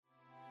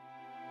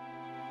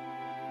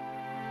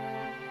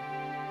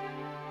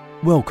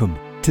Welcome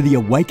to the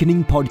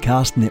Awakening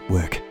Podcast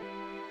Network.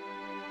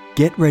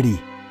 Get ready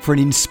for an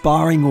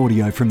inspiring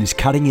audio from this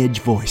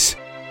cutting-edge voice.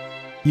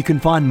 You can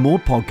find more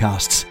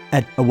podcasts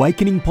at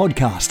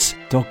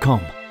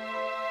awakeningpodcasts.com.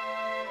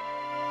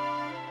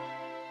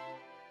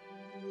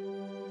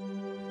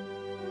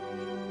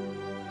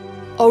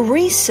 A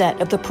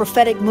reset of the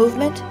prophetic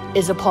movement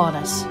is upon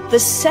us. The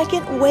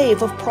second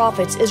wave of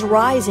prophets is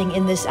rising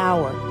in this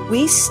hour.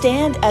 We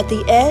stand at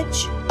the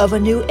edge of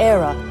a new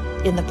era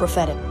in the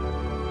prophetic.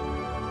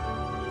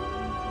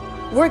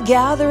 We're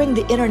gathering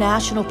the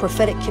international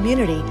prophetic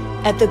community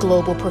at the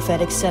Global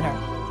Prophetic Center,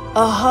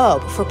 a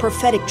hub for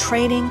prophetic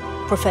training,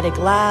 prophetic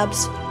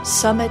labs,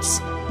 summits,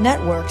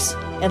 networks,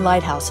 and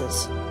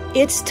lighthouses.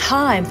 It's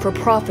time for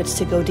prophets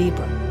to go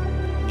deeper.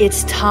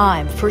 It's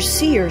time for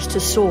seers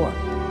to soar.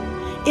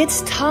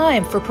 It's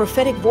time for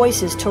prophetic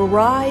voices to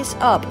rise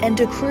up and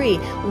decree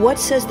what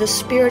says the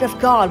Spirit of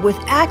God with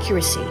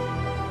accuracy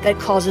that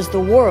causes the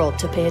world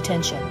to pay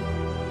attention.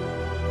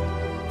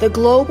 The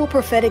Global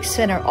Prophetic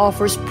Center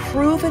offers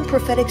proven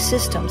prophetic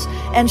systems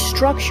and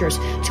structures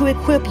to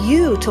equip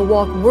you to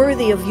walk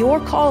worthy of your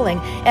calling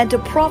and to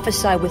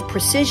prophesy with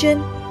precision,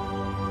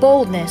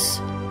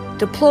 boldness,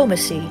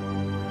 diplomacy,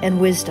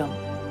 and wisdom.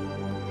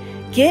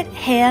 Get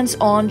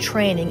hands-on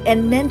training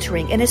and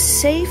mentoring in a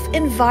safe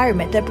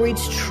environment that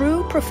breeds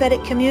true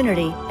prophetic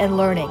community and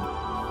learning.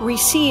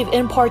 Receive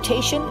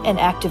impartation and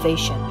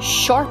activation.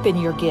 Sharpen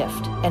your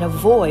gift and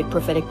avoid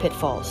prophetic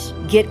pitfalls.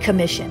 Get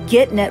commissioned.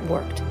 Get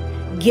networked.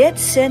 Get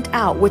sent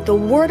out with the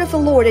word of the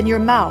Lord in your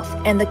mouth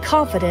and the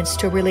confidence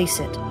to release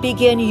it.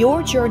 Begin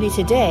your journey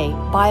today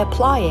by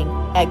applying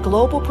at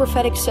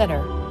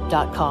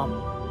globalpropheticcenter.com.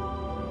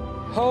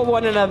 Hold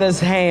one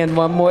another's hand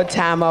one more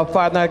time. Our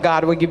Father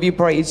God, we give you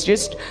praise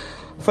just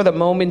for the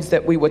moments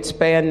that we would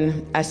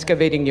spend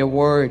excavating your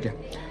word.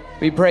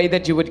 We pray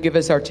that you would give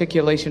us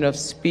articulation of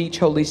speech.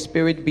 Holy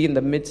Spirit, be in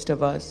the midst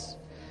of us.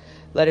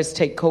 Let us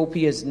take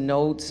copious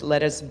notes.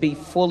 Let us be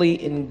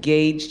fully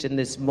engaged in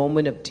this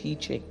moment of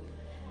teaching.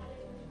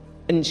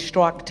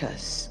 Instruct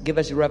us. Give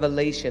us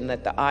revelation.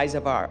 Let the eyes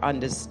of our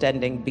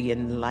understanding be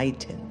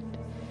enlightened.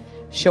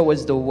 Show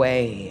us the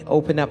way.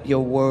 Open up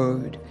your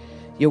word.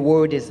 Your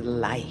word is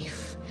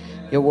life.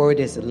 Your word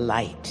is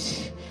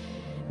light.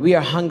 We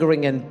are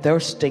hungering and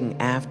thirsting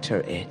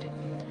after it.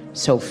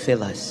 So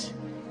fill us.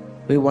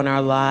 We want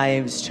our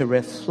lives to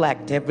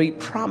reflect every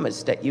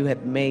promise that you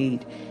have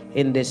made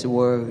in this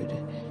word.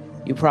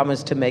 You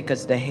promised to make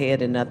us the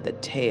head and not the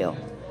tail,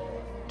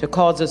 to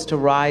cause us to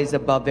rise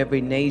above every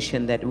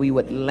nation, that we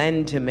would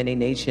lend to many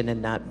nations and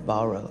not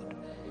borrow.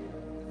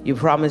 You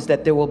promised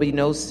that there will be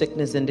no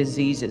sickness and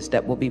diseases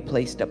that will be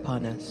placed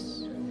upon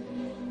us.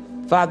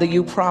 Father,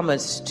 you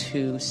promised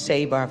to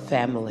save our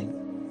family.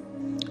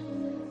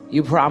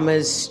 You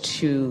promised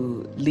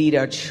to lead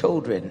our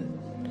children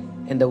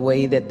in the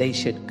way that they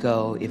should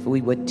go if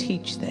we would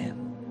teach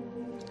them.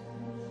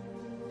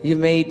 You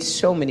made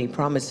so many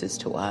promises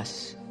to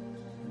us.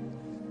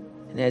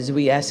 And as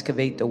we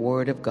excavate the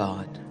word of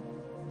God,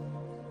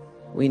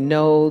 we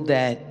know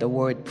that the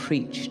word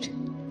preached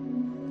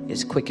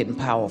is quick and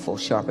powerful,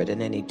 sharper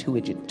than any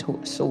two-edged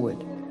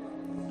sword.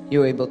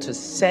 You're able to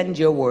send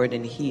your word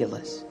and heal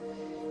us.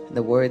 And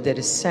the word that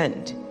is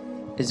sent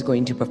is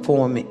going to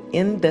perform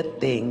in the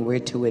thing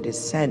whereto it is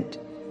sent,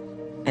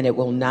 and it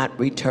will not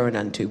return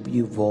unto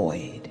you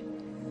void.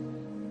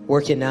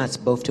 Work in us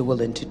both to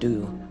will and to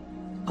do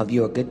of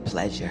your good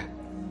pleasure.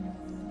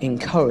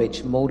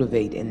 Encourage,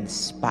 motivate,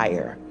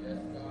 inspire,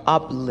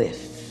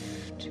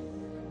 uplift,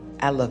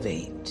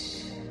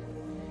 elevate.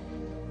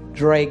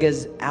 Drag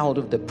us out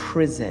of the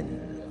prison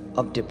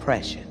of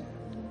depression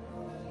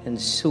and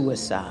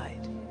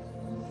suicide.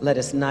 Let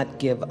us not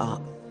give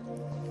up.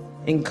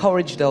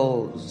 Encourage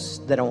those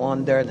that are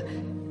on their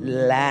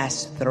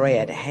last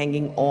thread,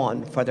 hanging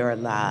on for their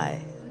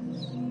lives.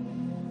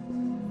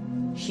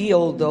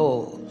 Heal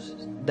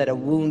those that are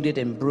wounded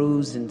and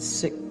bruised and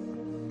sick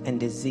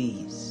and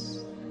diseased.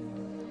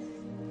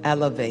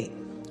 Elevate,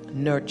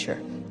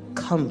 nurture,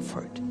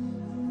 comfort.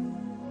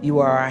 You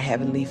are our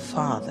Heavenly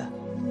Father,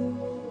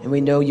 and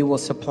we know you will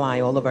supply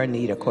all of our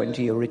need according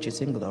to your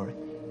riches and glory.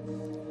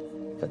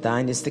 For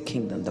thine is the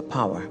kingdom, the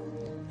power,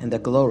 and the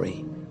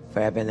glory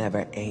forever and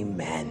ever.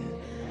 Amen.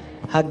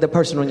 Hug the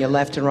person on your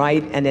left and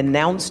right and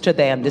announce to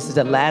them, this is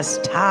the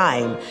last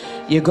time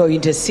you're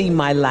going to see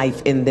my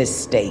life in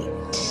this state.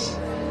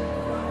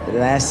 The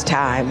last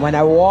time. When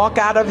I walk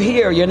out of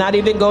here, you're not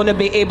even going to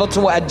be able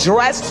to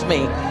address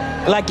me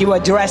like you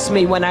addressed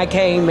me when I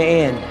came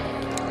in.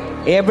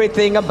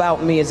 Everything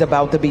about me is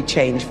about to be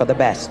changed for the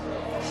best.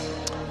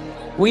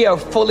 We are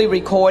fully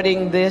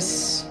recording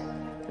this,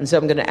 and so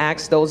I'm going to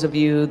ask those of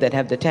you that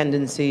have the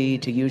tendency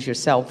to use your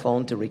cell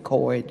phone to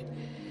record,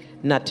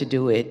 not to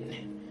do it.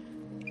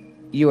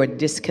 You are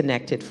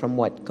disconnected from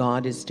what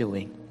God is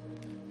doing,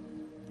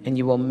 and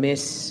you will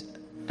miss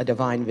a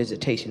divine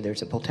visitation.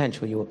 There's a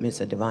potential you will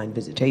miss a divine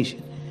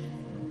visitation.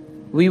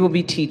 We will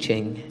be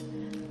teaching.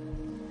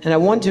 And I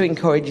want to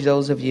encourage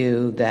those of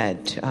you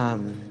that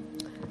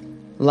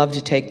love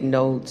to take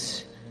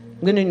notes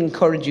I'm going to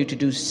encourage you to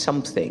do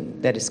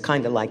something that is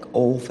kind of like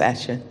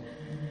old-fashioned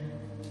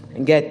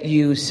and get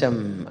you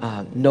some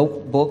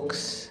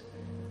notebooks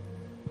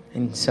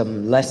and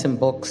some lesson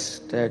books.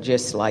 They're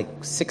just like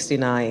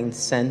 69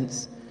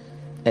 cents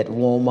at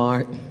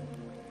Walmart.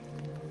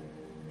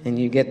 And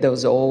you get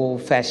those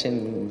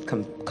old-fashioned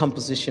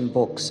composition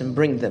books and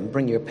bring them.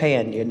 Bring your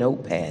pen, your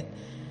notepad.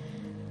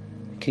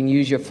 You can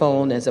use your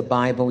phone as a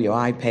Bible, your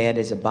iPad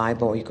as a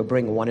Bible, or you could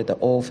bring one of the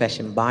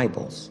old-fashioned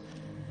Bibles.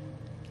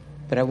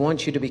 But I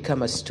want you to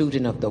become a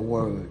student of the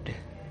Word.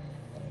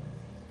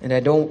 And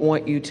I don't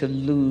want you to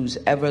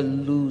ever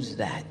lose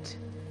that.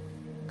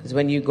 Because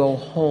when you go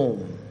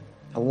home,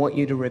 I want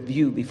you to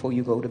review before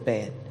you go to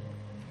bed.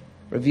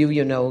 Review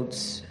your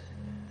notes.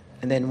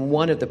 And then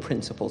one of the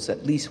principles,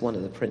 at least one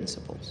of the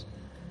principles,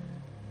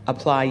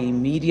 apply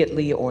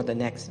immediately or the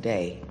next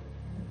day,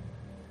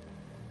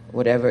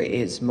 whatever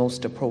is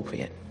most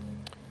appropriate.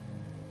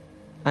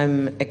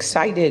 I'm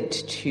excited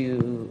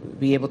to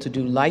be able to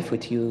do life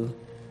with you,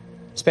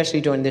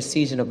 especially during this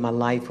season of my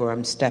life where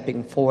I'm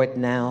stepping forward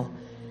now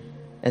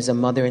as a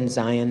mother in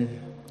Zion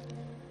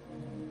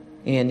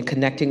and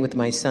connecting with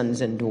my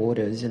sons and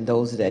daughters and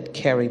those that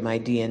carry my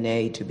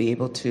DNA to be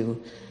able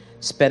to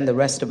spend the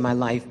rest of my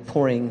life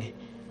pouring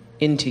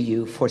into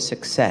you for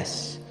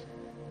success.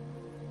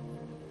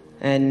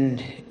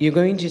 And you're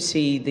going to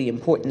see the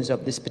importance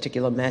of this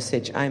particular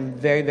message. I'm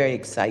very, very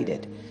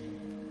excited,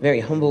 very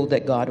humbled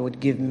that God would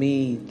give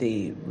me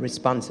the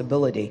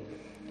responsibility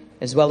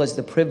as well as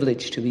the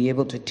privilege to be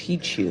able to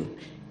teach you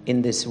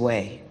in this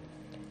way.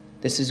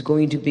 This is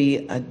going to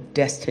be a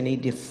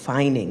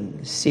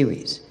destiny-defining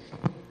series.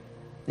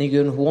 And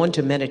you're going to want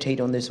to meditate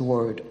on this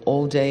word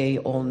all day,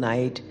 all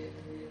night,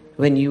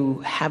 when you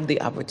have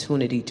the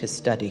opportunity to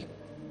study.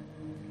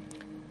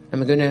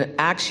 I'm going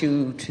to ask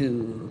you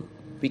to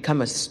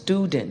become a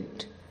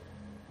student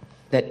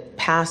that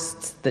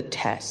passed the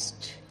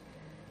test.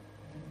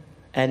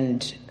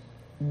 And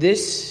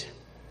this,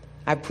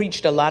 I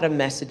preached a lot of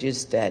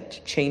messages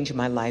that changed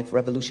my life,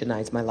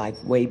 revolutionized my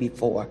life way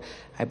before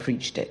I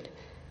preached it.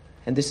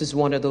 And this is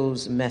one of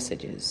those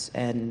messages.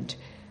 And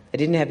I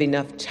didn't have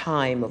enough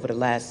time over the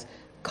last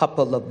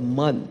couple of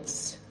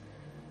months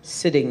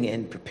sitting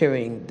and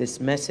preparing this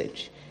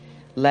message.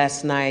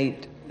 Last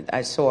night,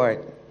 I saw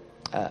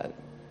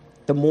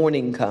the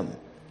morning come.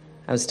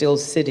 I was still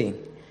sitting,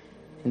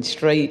 and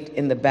straight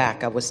in the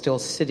back, I was still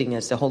sitting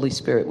as the Holy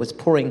Spirit was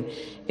pouring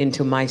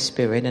into my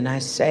spirit. And I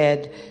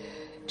said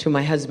to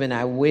my husband,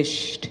 I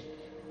wished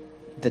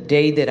the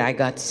day that I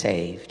got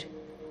saved,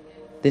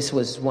 this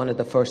was one of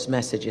the first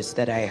messages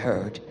that I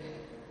heard.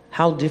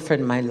 How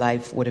different my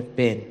life would have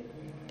been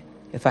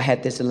if I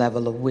had this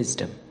level of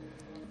wisdom.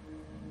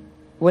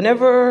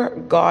 Whenever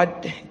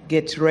God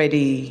gets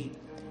ready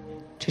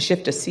to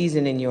shift a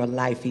season in your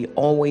life, he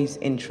always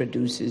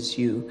introduces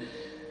you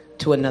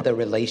to another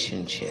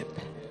relationship.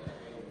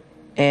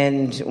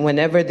 And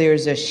whenever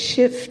there's a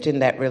shift in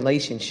that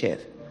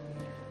relationship,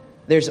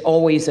 there's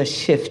always a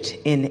shift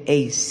in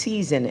a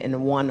season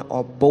in one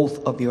or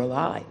both of your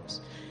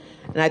lives.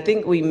 And I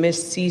think we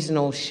miss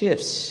seasonal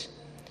shifts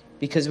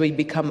because we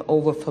become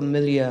over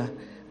familiar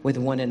with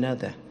one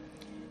another.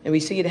 And we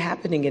see it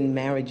happening in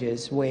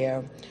marriages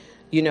where,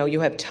 you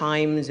have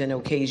times and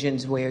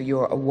occasions where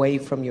you're away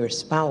from your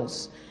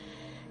spouse.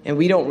 And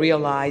we don't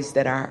realize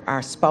that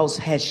our spouse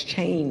has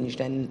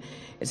changed. And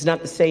it's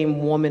not the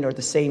same woman or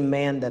the same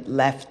man that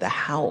left the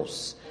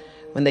house.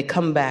 When they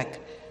come back,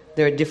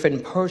 they're a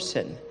different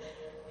person.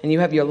 And you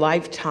have your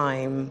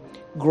lifetime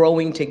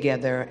growing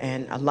together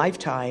and a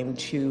lifetime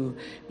to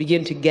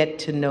begin to get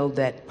to know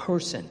that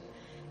person.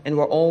 And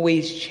we're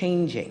always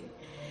changing.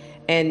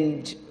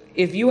 And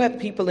if you have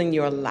people in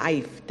your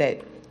life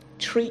that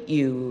treat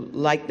you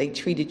like they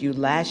treated you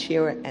last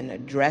year and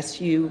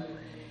address you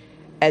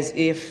as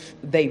if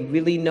they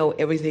really know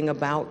everything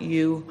about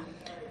you,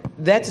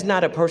 that's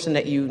not a person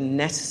that you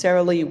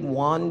necessarily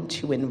want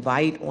to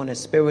invite on a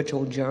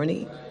spiritual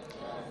journey,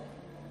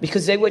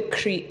 because they would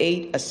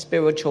create a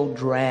spiritual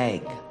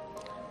drag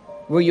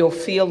where you'll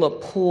feel a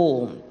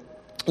pull.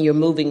 You're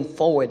moving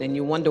forward and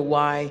you wonder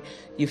why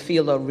you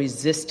feel a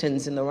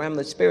resistance in the realm of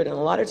the spirit. And a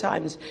lot of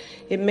times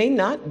it may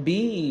not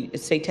be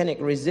satanic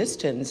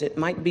resistance. It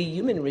might be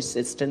human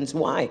resistance.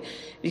 Why?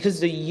 Because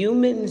the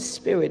human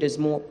spirit is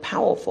more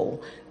powerful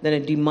than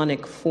a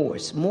demonic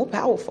force. More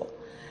powerful.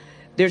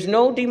 There's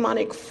no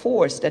demonic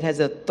force that has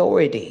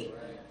authority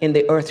in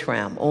the earth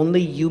realm.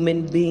 Only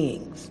human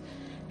beings.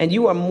 And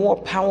you are more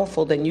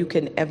powerful than you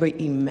can ever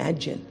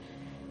imagine.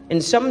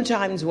 And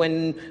sometimes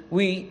when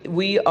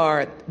we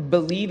are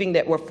believing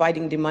that we're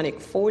fighting demonic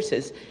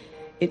forces,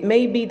 it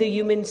may be the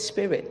human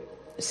spirit,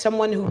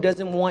 someone who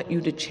doesn't want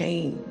you to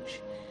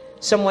change,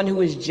 someone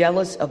who is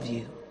jealous of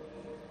you,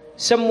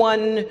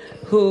 someone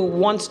who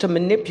wants to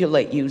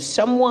manipulate you,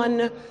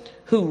 someone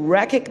who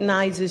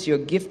recognizes your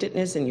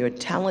giftedness and your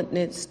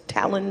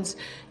talents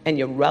and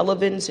your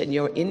relevance and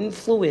your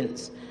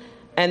influence,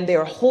 and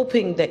they're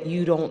hoping that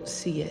you don't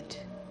see it.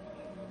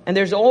 And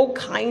there's all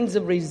kinds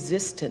of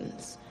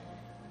resistance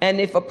And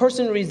if a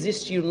person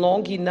resists you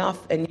long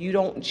enough and you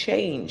don't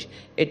change,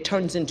 it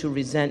turns into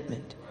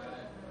resentment.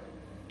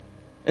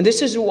 And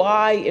this is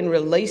why in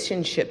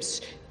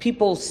relationships,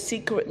 people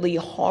secretly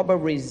harbor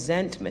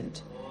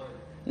resentment,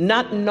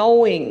 not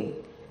knowing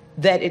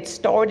that it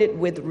started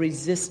with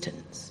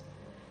resistance.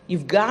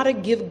 You've got to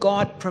give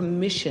God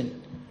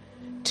permission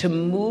to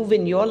move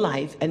in your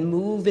life and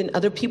move in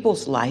other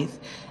people's life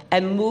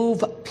and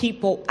move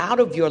people out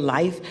of your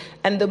life.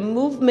 And the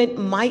movement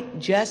might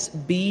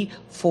just be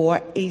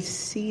for a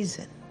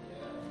season.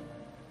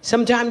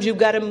 Sometimes you've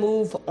got to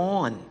move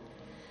on.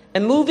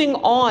 And moving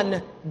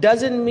on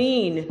doesn't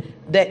mean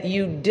that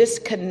you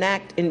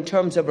disconnect in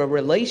terms of a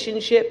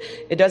relationship.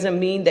 It doesn't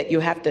mean that you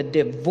have to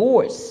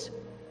divorce.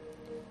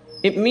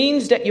 It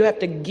means that you have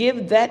to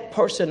give that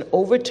person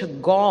over to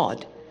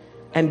God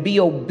and be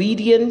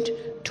obedient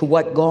to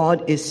what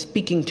God is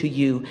speaking to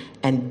you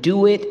and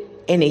do it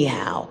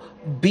anyhow.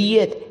 Be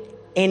it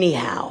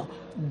anyhow.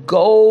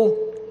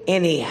 Go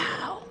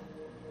anyhow.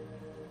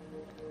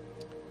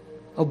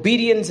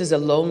 Obedience is a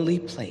lonely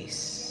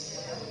place.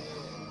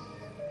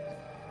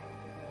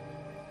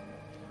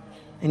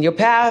 And your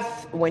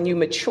path, when you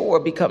mature,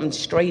 becomes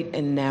straight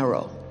and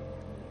narrow.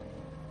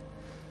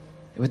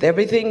 With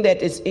everything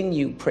that is in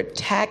you,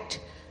 protect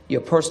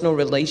your personal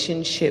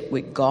relationship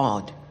with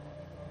God.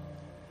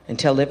 And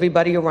tell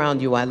everybody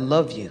around you, I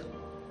love you,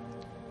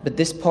 but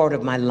this part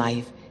of my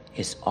life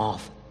is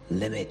off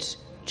limits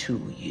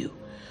to you.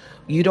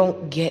 You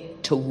don't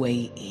get to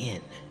weigh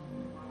in.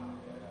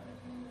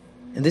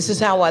 And this is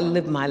how I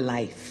live my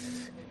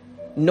life.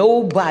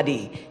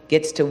 Nobody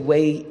gets to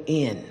weigh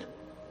in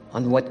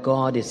on what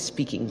God is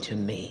speaking to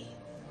me.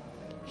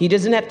 He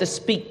doesn't have to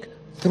speak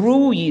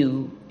through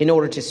you in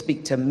order to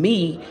speak to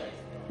me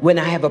when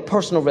I have a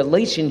personal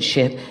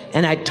relationship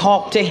and I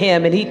talk to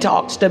him and he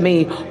talks to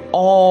me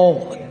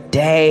all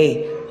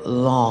day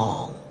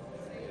long.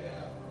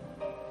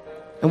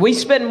 And we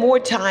spend more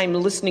time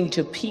listening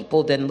to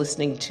people than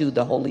listening to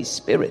the Holy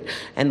Spirit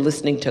and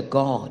listening to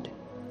God.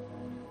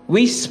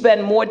 We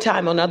spend more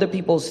time on other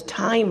people's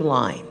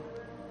timeline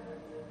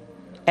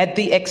at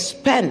the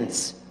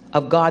expense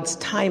of God's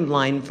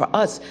timeline for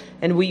us,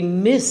 and we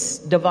miss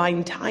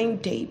divine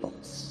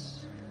timetables.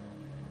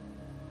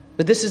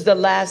 But this is the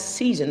last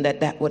season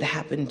that would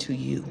happen to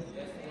you.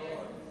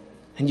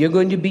 And you're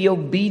going to be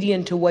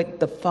obedient to what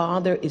the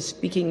Father is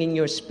speaking in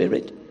your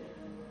spirit.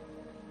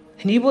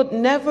 And you will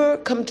never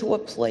come to a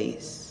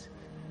place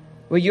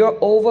where you're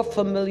over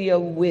familiar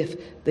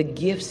with the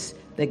gifts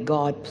that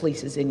God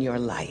places in your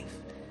life.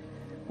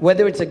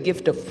 Whether it's a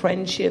gift of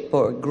friendship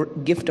or a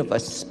gift of a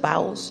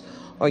spouse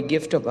or a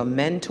gift of a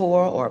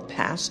mentor or a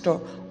pastor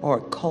or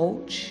a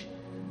coach.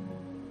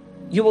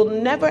 You will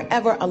never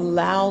ever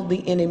allow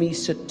the enemy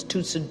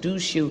to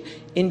seduce you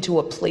into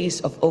a place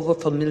of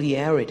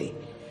overfamiliarity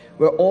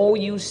where all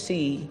you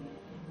see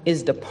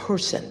is the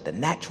person, the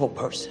natural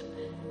person.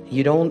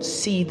 You don't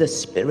see the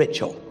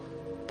spiritual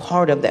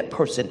part of that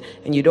person,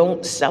 and you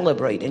don't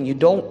celebrate and you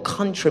don't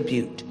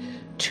contribute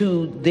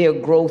to their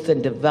growth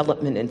and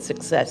development and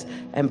success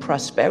and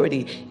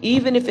prosperity,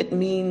 even if it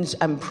means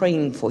I'm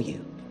praying for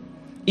you.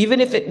 Even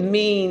if it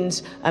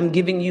means I'm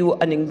giving you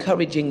an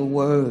encouraging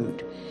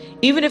word.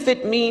 Even if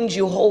it means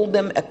you hold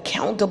them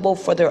accountable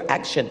for their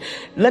action.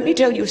 Let me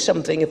tell you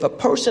something. If a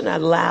person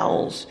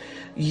allows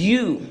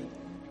you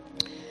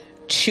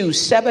to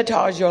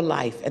sabotage your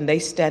life and they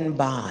stand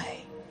by,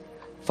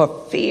 for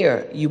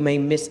fear you may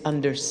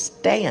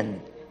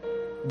misunderstand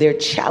their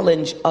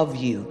challenge of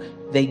you,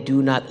 they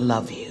do not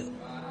love you.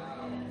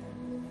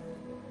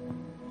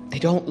 They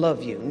don't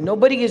love you.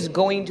 Nobody is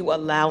going to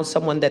allow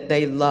someone that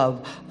they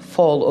love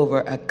fall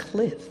over a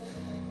cliff.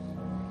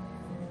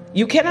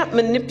 You cannot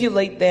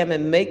manipulate them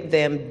and make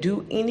them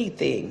do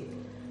anything.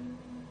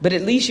 But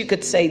at least you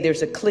could say,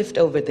 there's a cliff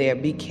over there.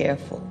 Be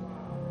careful.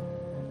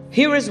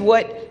 Here is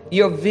what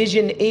your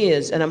vision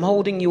is, and I'm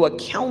holding you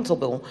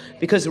accountable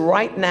because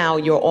right now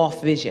you're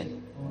off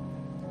vision.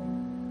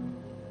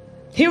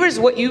 Here is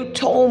what you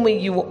told me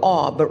you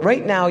are, but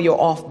right now you're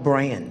off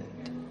brand.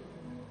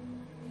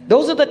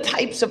 Those are the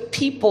types of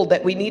people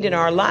that we need in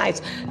our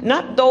lives,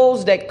 not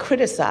those that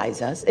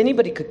criticize us.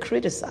 Anybody could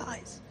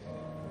criticize,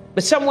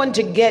 but someone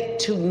to get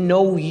to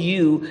know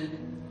you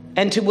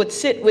and to would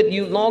sit with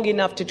you long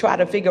enough to try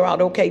to figure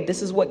out, okay,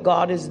 this is what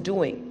God is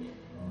doing.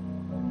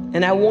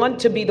 And I want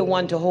to be the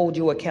one to hold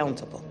you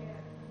accountable.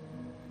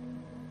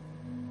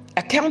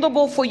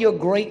 Accountable for your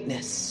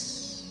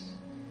greatness.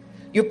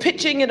 You're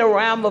pitching in a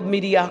realm of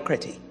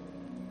mediocrity.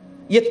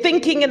 You're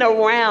thinking in a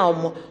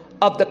realm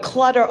of the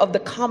clutter of the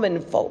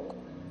common folk.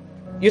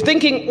 You're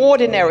thinking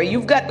ordinary.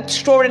 You've got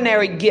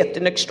extraordinary gift,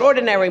 an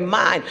extraordinary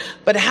mind,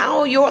 but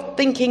how you're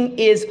thinking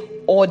is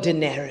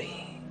ordinary.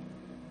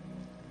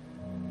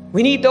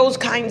 We need those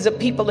kinds of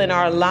people in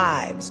our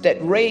lives that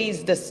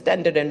raise the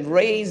standard and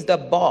raise the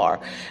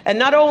bar, and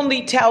not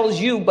only tells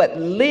you, but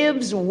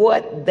lives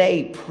what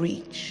they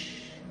preach.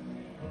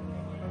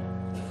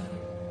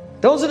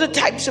 Those are the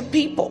types of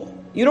people.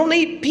 You don't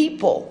need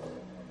people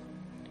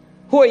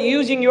who are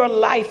using your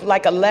life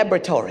like a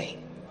laboratory.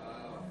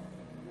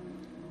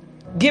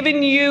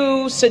 giving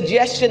you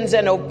suggestions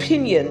and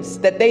opinions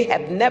that they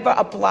have never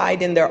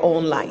applied in their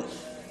own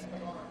life.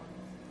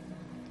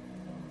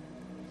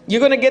 You're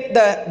going to get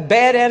the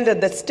bad end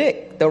of the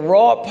stick, the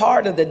raw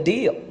part of the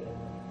deal.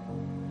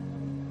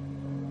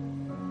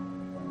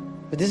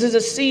 But this is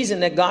a season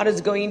that God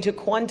is going to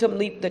quantum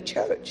leap the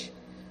church.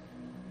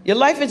 Your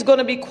life is going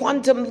to be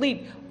quantum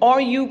leap.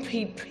 Are you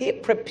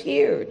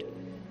prepared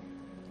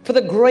for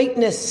the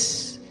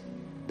greatness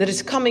that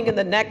is coming in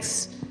the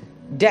next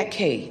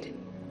decade?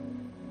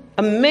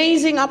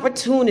 Amazing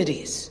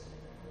opportunities.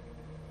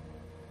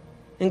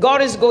 And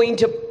God is going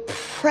to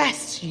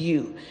press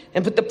you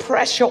and put the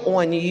pressure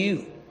on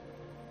you.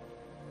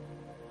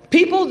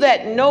 People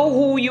that know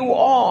who you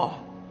are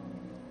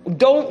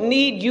don't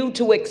need you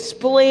to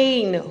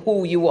explain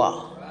who you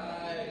are.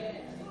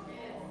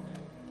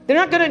 They're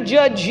not going to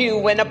judge you.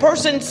 When a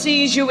person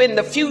sees you in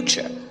the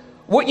future,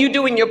 what you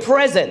do in your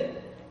present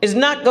is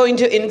not going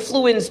to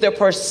influence their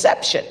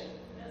perception.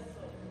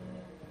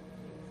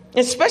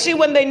 Especially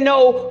when they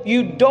know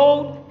you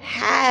don't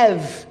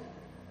have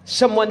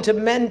someone to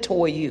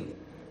mentor you,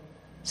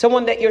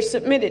 someone that you're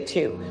submitted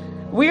to.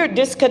 We are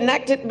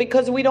disconnected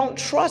because we don't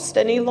trust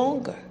any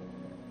longer.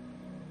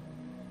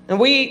 And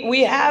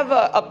we have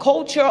a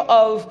culture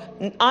of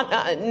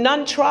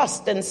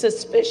non-trust and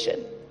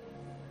suspicion.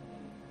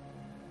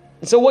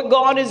 And so what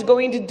God is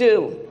going to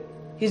do,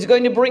 he's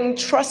going to bring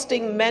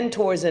trusting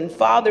mentors and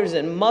fathers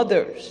and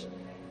mothers.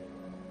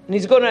 And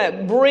he's going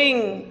to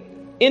bring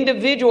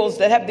individuals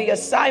that have the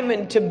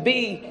assignment to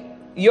be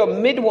your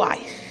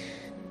midwife.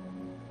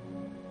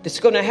 That's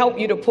going to help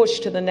you to push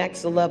to the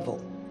next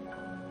level.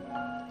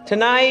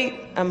 Tonight,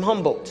 I'm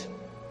humbled.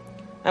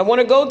 I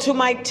want to go to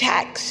my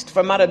text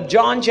from out of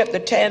John chapter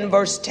 10,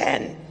 verse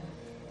 10.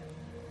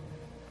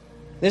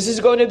 This is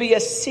going to be a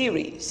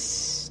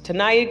series.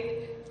 Tonight,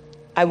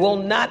 I will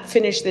not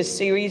finish this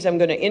series. I'm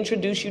going to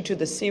introduce you to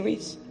the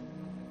series.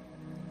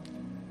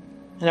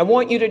 And I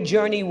want you to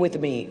journey with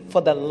me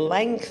for the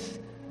length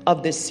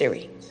of this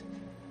series.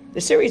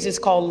 The series is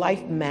called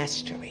Life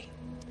Mastery.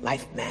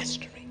 Life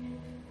Mastery.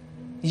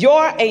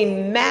 You're a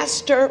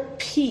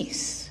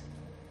masterpiece.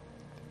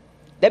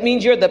 That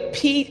means you're a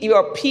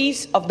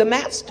piece of the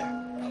master.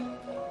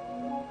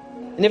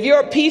 And if you're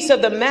a piece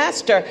of the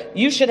master,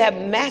 you should have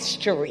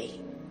mastery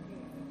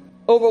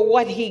over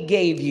what he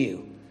gave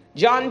you.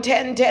 John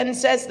 10:10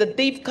 says, the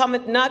thief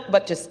cometh not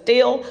but to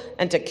steal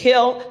and to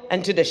kill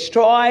and to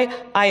destroy.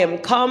 I am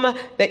come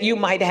that you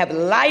might have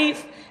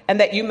life and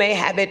that you may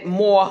have it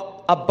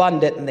more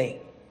abundantly.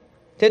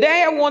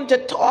 Today I want to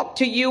talk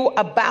to you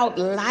about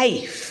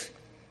life.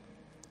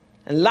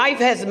 And life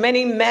has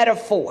many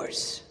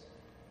metaphors.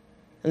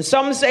 And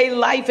some say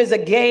life is a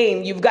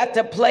game. You've got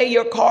to play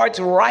your cards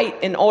right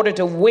in order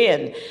to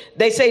win.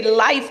 They say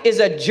life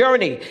is a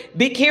journey.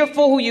 Be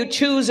careful who you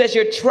choose as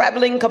your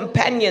traveling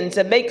companions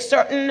and make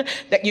certain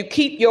that you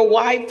keep your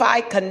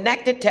Wi-Fi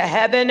connected to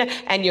heaven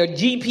and your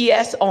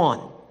GPS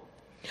on.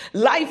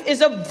 Life is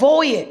a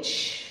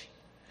voyage.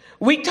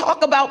 We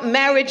talk about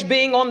marriage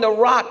being on the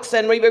rocks,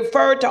 and we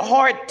refer to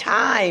hard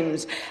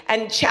times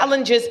and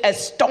challenges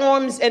as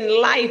storms in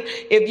life.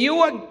 If you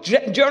are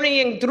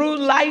journeying through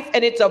life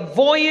and it's a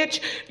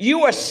voyage,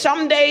 you are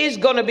some days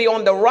going to be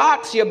on the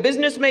rocks. Your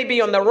business may be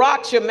on the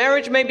rocks. Your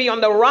marriage may be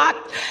on the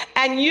rocks.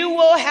 And you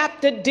will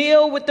have to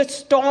deal with the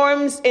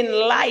storms in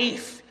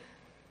life.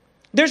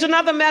 There's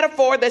another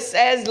metaphor that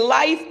says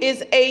life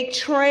is a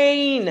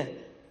train,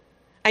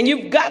 and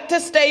you've got to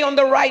stay on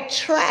the right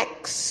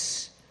tracks.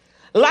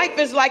 Life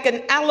is like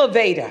an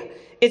elevator.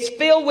 It's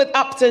filled with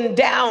ups and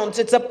downs.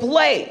 It's a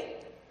play.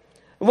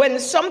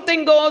 When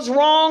something goes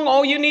wrong,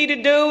 all you need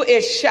to do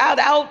is shout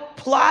out,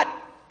 plot,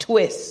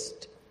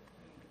 twist.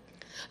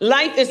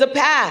 Life is a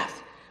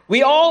path.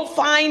 We all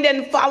find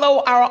and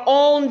follow our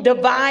own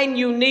divine,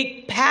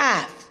 unique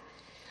path.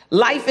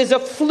 Life is a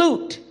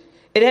flute.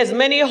 It has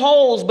many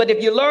holes, but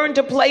if you learn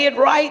to play it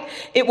right,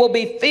 it will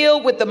be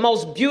filled with the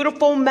most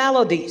beautiful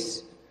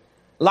melodies.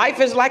 Life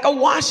is like a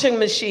washing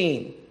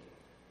machine.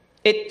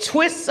 It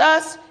twists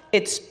us,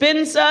 it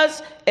spins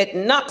us, it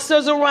knocks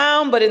us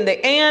around, but in the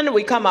end,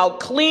 we come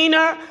out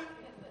cleaner,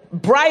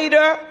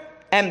 brighter,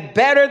 and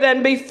better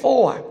than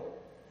before.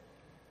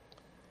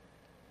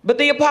 But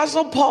the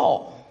Apostle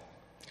Paul,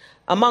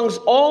 amongst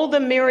all the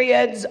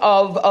myriads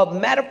of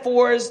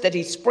metaphors that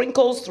he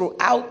sprinkles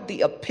throughout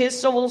the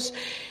epistles,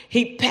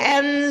 he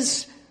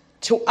pens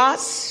to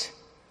us.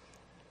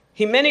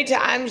 He many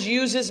times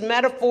uses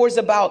metaphors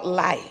about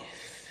life.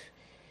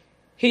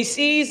 He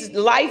sees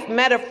life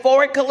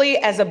metaphorically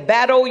as a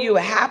battle you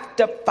have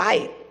to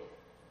fight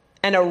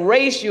and a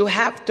race you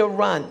have to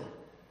run.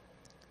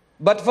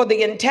 But for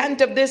the intent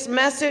of this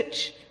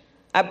message,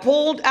 I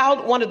pulled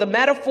out one of the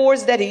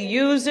metaphors that he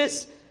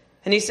uses,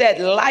 and he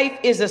said, life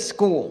is a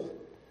school.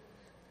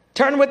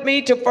 Turn with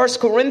me to 1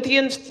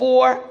 Corinthians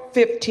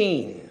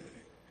 4:15.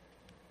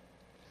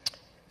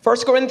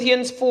 1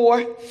 Corinthians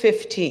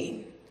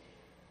 4:15.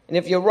 And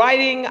if you're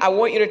writing, I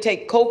want you to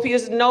take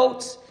copious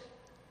notes,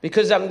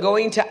 because I'm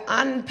going to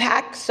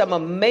unpack some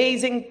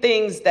amazing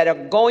things that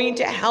are going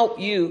to help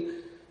you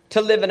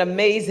to live an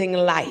amazing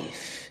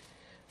life.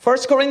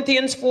 1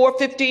 Corinthians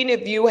 4:15,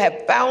 if you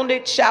have found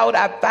it, shout,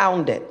 I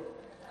found it.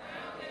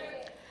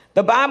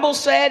 The Bible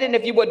said, and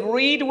if you would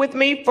read with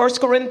me, 1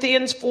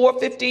 Corinthians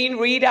 4:15,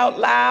 read out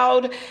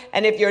loud.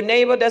 And if your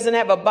neighbor doesn't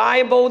have a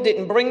Bible,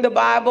 didn't bring the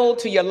Bible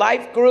to your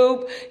life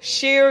group,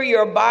 share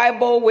your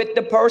Bible with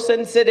the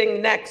person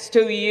sitting next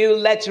to you.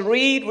 Let's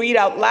read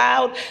out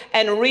loud,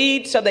 and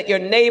read so that your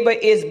neighbor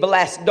is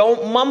blessed.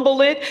 Don't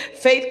mumble it.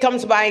 Faith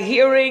comes by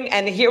hearing,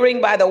 and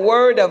hearing by the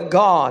word of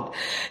God.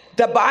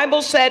 The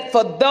Bible said,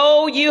 for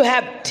though you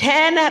have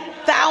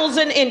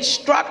 10,000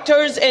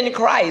 instructors in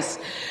Christ,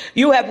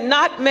 you have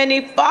not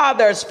many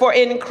fathers, for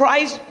in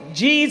Christ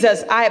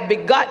Jesus I have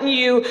begotten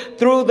you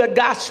through the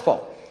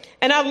gospel.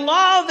 And I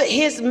love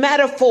his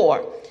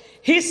metaphor.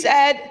 He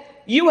said,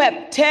 you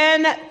have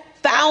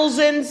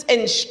 10,000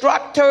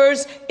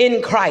 instructors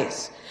in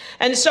Christ.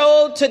 And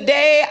so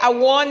today I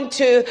want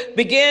to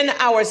begin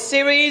our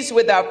series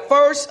with our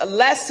first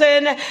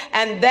lesson,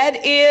 and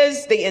that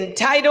is the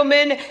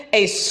entitlement,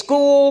 A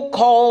School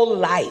Called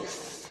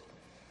Life.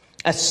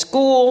 A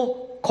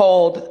school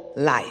called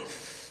life.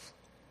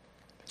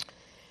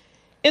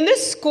 In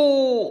this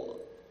school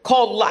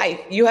called life,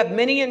 you have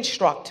many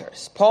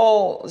instructors.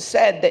 Paul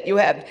said that you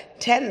have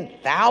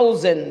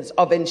 10,000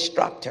 of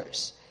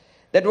instructors.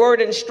 That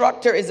word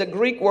instructor is a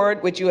Greek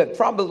word which you have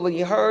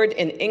probably heard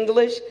in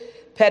English,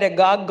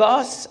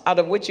 pedagogos, out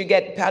of which you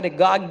get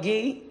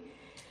pedagogy,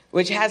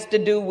 which has to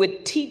do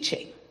with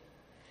teaching.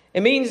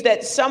 It means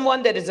that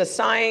someone that is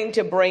assigned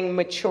to bring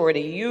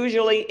maturity,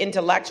 usually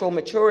intellectual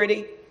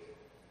maturity.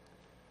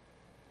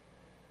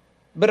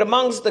 But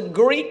amongst the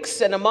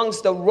Greeks and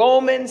amongst the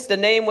Romans, the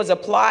name was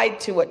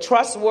applied to a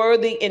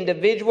trustworthy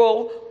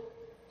individual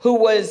who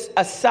was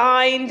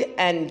assigned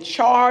and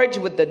charged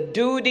with the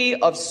duty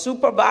of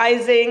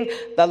supervising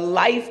the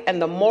life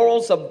and the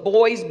morals of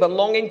boys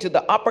belonging to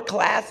the upper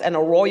class and a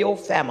royal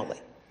family.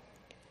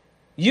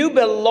 You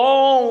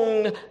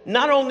belong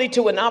not only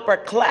to an upper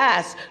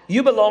class,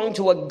 you belong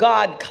to a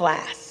God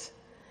class.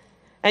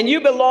 And you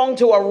belong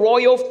to a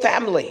royal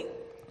family.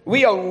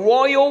 We are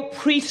royal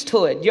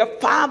priesthood. Your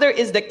father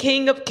is the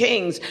King of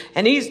Kings,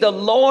 and he's the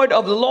Lord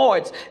of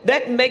Lords.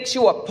 That makes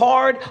you a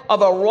part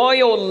of a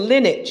royal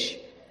lineage.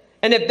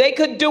 And if they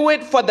could do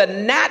it for the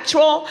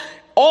natural,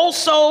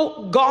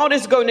 also God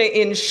is going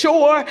to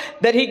ensure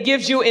that he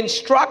gives you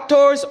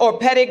instructors or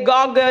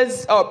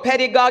pedagogues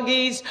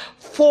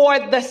for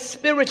the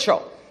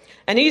spiritual.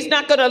 And he's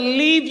not going to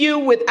leave you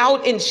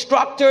without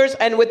instructors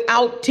and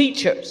without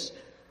teachers.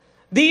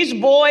 These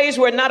boys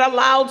were not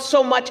allowed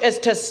so much as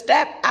to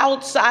step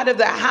outside of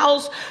the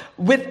house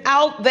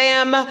without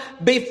them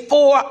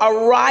before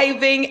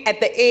arriving at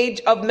the age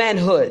of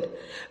manhood.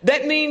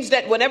 That means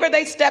that whenever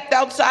they stepped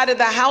outside of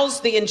the house,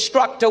 the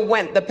instructor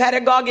went, the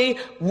pedagogy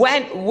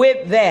went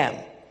with them.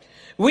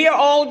 We are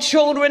all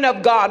children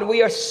of God.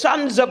 We are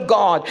sons of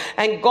God.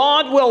 And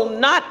God will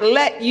not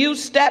let you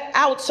step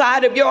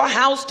outside of your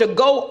house to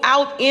go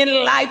out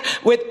in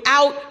life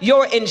without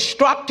your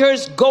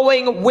instructors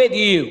going with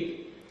you.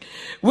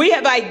 We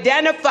have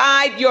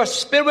identified your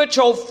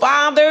spiritual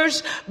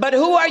fathers, but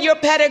who are your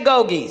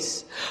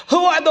pedagogies? Who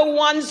are the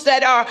ones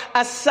that are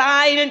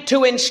assigned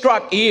to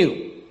instruct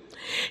you?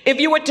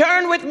 If you would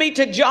turn with me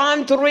to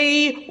John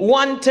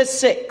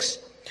 3:1-6,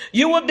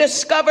 you will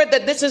discover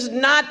that this is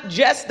not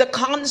just the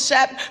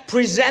concept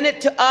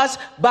presented to us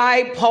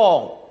by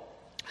Paul.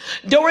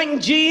 During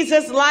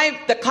Jesus' life,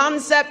 the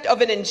concept of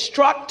an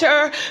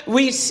instructor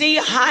we see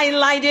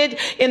highlighted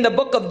in the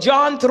book of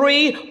John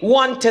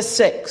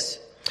 3:1-6.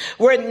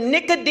 Where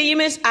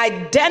Nicodemus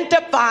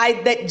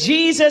identified that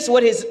Jesus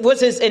was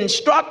his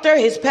instructor,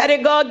 his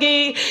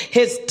pedagogy,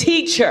 his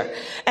teacher,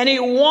 and he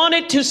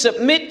wanted to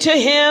submit to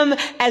him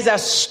as a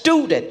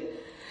student.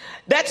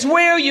 That's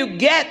where you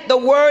get the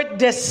word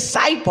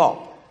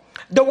disciple.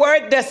 The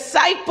word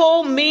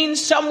disciple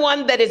means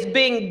someone that is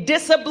being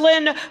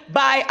disciplined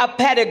by a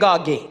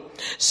pedagogy,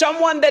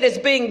 someone that is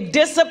being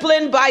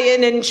disciplined by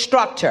an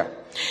instructor.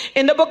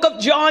 In the book of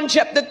John,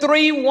 chapter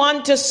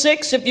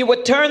 3:1-6, if you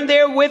would turn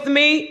there with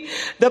me,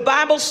 the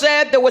Bible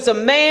said there was a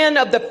man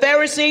of the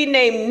Pharisee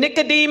named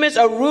Nicodemus,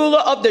 a ruler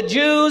of the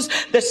Jews.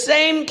 The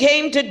same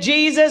came to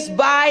Jesus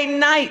by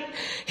night.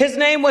 His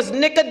name was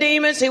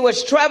Nicodemus. He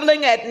was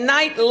traveling at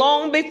night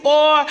long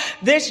before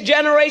this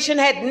generation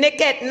had Nick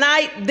at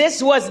night.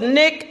 This was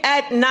Nick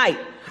at night.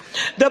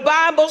 The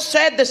Bible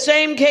said the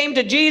same came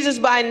to Jesus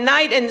by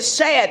night and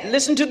said,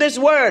 listen to this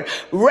word,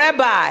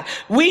 Rabbi,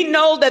 we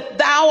know that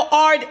thou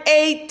art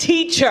a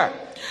teacher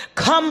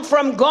come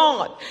from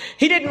God.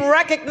 He didn't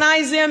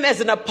recognize him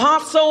as an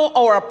apostle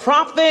or a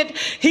prophet.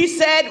 He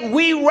said,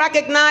 we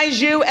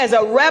recognize you as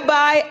a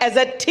rabbi, as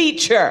a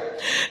teacher,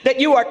 that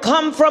you are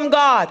come from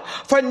God.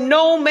 For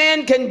no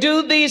man can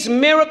do these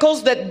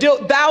miracles that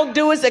thou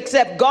doest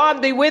except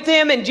God be with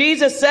him. And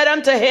Jesus said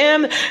unto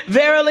him,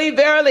 verily,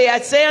 verily, I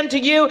say unto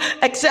you,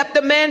 except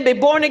a man be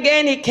born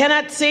again, he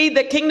cannot see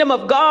the kingdom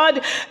of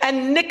God.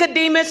 And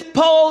Nicodemus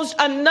posed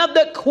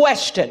another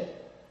question.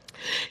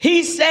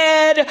 He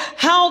said,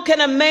 how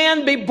can a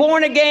man be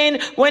born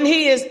again when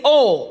he is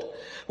old?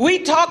 We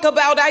talk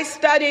about, I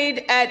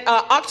studied at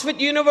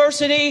Oxford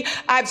University,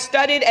 I've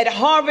studied at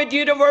Harvard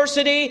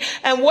University,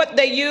 and what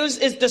they use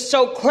is the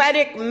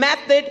Socratic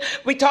method.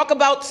 We talk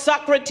about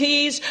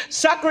Socrates.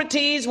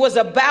 Socrates was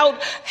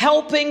about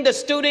helping the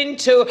student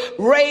to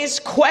raise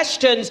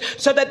questions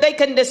so that they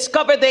can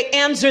discover the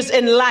answers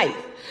in life.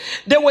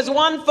 There was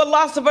one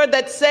philosopher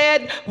that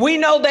said, we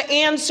know the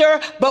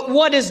answer, but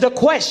what is the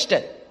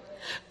question?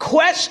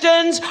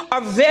 Questions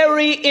are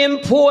very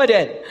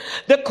important.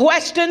 The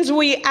questions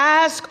we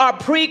ask are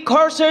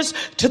precursors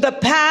to the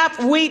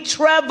path we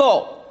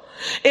travel.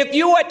 If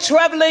you are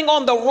traveling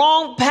on the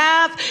wrong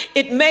path,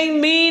 it may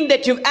mean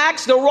that you've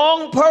asked the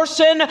wrong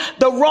person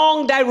the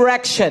wrong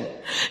direction.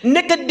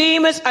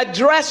 Nicodemus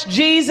addressed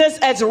Jesus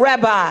as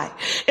rabbi.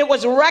 It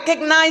was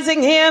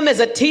recognizing him as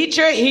a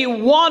teacher he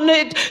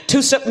wanted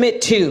to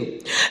submit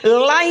to.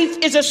 Life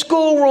is a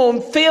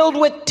schoolroom filled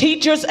with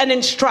teachers and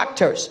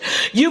instructors.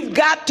 You've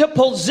got to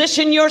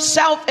position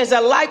yourself as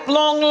a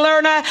lifelong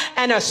learner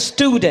and a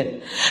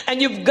student.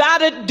 And you've got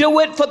to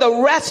do it for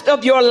the rest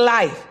of your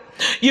life.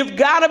 You've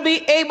got to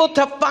be able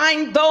to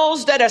find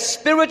those that are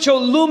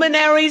spiritual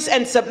luminaries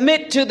and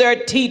submit to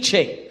their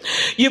teaching.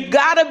 You've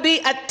got to be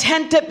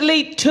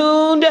attentively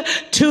tuned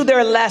to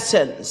their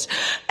lessons.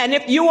 And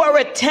if you are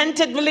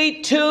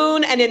attentively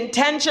tuned and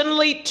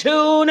intentionally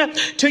tuned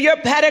to your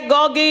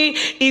pedagogy,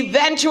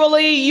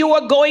 eventually you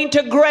are going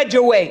to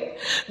graduate.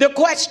 The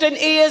question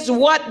is,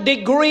 what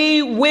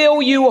degree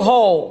will you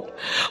hold?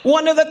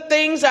 One of the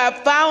things I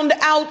found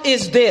out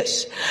is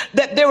this,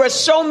 that there are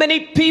so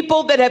many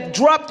people that have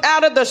dropped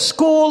out of the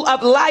school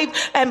of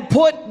life and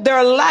put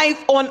their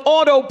life on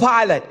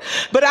autopilot.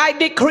 But I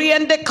decree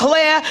and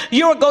declare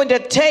you're going to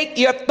take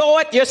your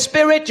thought, your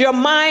spirit, your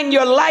mind,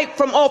 your life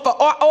from off of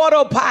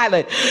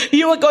autopilot.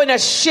 You are going to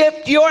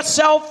shift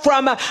yourself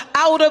from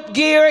out of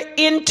gear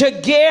into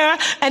gear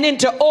and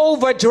into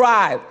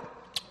overdrive.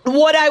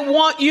 What I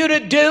want you to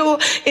do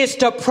is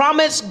to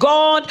promise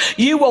God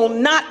you will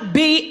not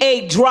be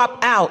a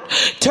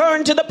dropout.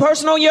 Turn to the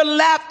person on your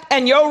left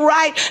and your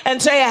right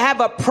and say, I have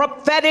a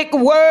prophetic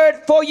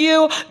word for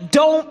you.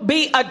 Don't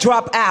be a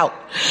dropout.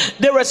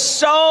 There are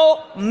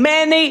so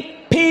many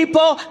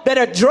people that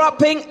are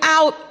dropping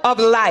out of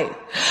life.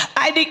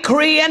 I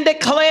decree and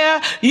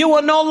declare you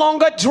will no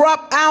longer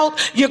drop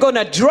out. You're going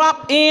to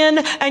drop in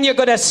and you're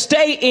going to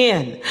stay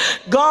in.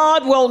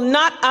 God will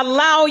not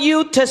allow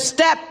you to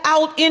step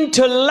out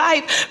into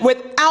life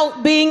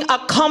without being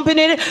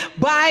accompanied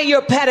by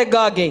your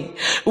pedagogy.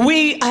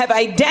 We have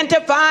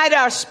identified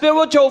our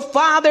spiritual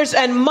fathers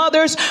and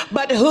mothers,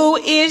 but who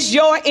is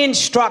your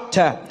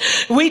instructor?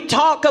 We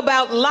talk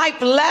about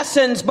life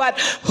lessons, but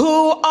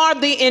who are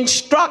the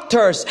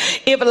instructors?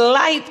 If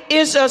life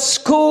is a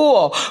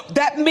school,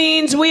 that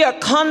means we are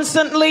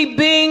constantly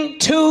being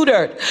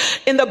tutored.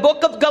 In the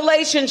book of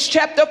Galatians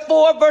chapter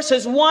 4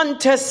 verses 1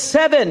 to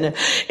 7,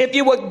 if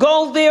you would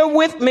go there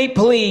with me,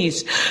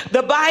 please.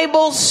 The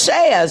Bible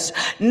says,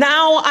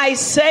 now I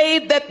say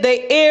that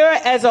the heir,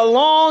 as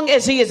long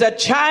as he is a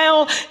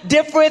child,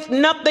 differeth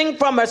nothing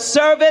from a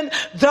servant,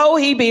 though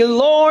he be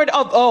Lord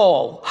of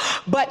all,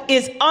 but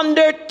is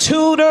under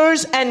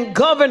tutors and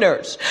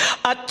governors.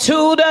 A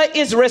tutor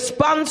is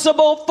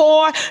responsible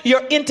for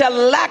your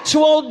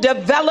intellectual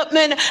development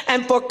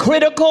and for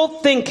critical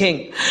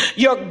thinking.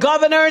 Your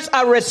governors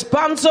are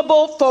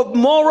responsible for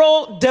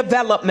moral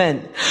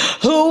development.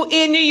 Who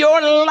in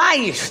your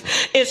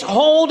life is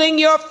holding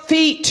your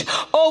feet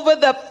over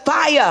the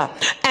fire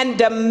and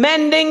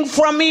demanding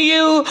from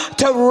you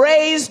to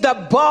raise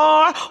the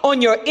bar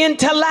on your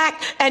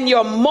intellect and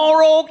your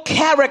moral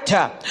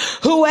character?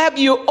 Who have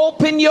you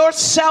opened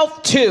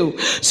yourself to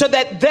so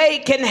that they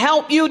can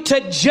help you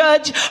to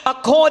judge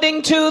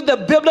according to the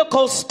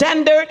biblical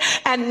standard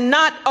and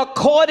not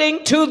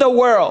according to the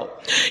world?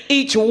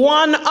 Each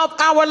one of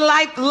our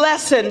life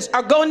lessons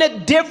are going to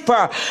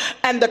differ,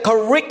 and the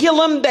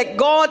curriculum that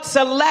God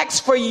selects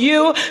for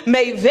you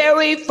may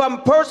vary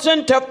from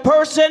person to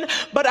person,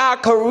 but our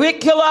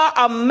curricula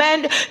are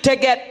meant to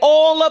get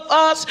all of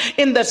us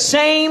in the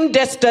same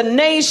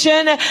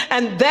destination,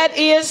 and that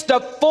is the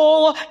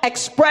full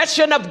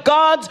expression of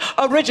God's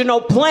original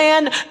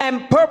plan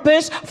and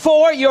purpose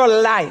for your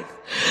life.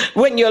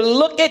 When you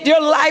look at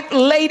your life,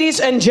 ladies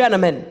and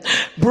gentlemen,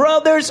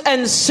 brothers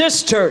and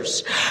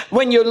sisters,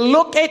 when you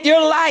look at your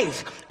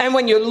life and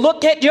when you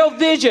look at your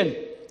vision,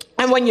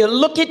 and when you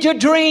look at your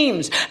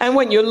dreams, and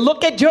when you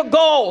look at your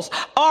goals,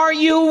 are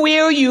you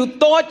where you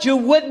thought you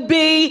would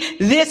be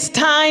this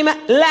time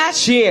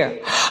last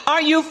year?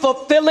 Are you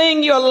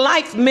fulfilling your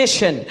life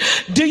mission?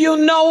 Do you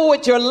know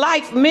what your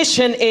life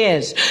mission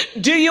is?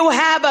 Do you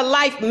have a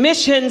life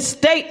mission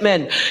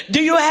statement?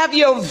 Do you have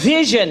your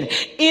vision?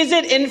 Is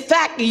it in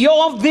fact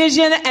your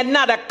vision and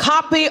not a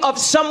copy of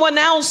someone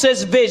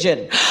else's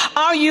vision?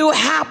 Are you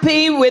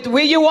happy with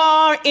where you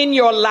are in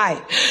your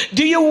life?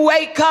 Do you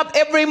wake up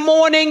every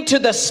morning to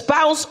the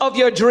spouse of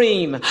your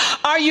dream?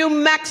 Are you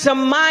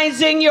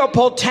maximizing your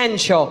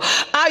potential?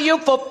 Are you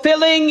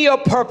fulfilling your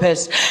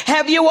purpose?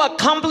 Have you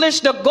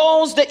accomplished the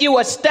goals that you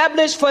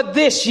established for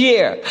this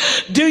year?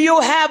 Do you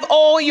have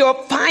all your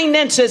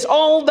finances,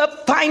 all the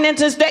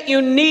finances that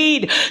you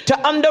need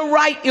to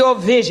underwrite your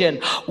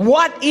vision?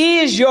 What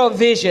is your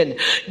vision?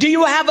 Do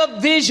you have a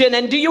vision,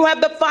 and do you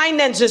have the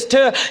finances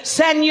to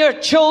send your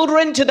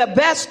children to the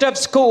best of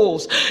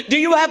schools? Do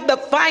you have the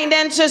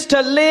finances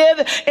to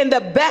live in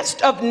the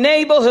best of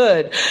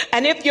neighborhood?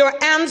 And if your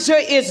answer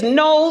is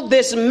no,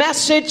 this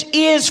message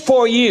is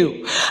for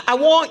you. I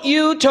want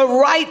you to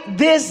write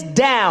this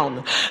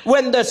down.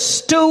 When the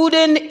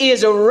student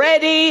is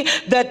ready,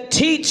 the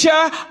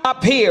teacher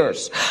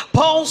appears.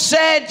 Paul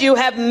said you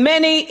have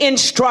many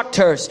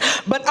instructors,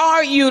 but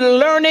are you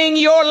learning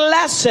your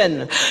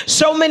lesson?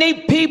 So many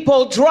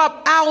people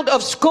drop out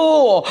of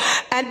school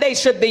and they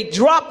should be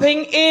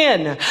dropping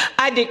in.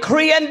 I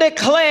decree and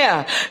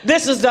declare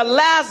this is the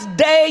last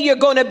day you're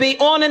going to be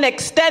on an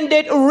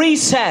extended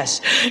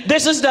recess.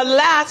 This is the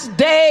last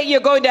day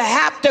you're going to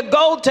have to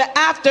go to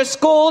after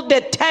school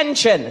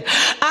detention.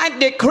 I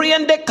decree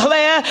and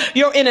declare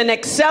you're in an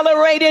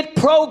accelerated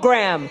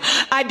program.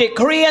 I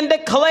decree and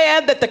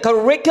declare that the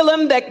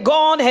curriculum that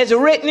God has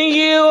written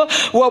you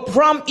will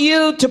prompt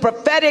you to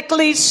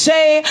prophetically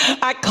say,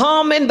 I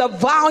come in the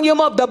volume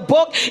of the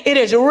book, it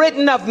is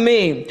written of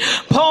me.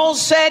 Paul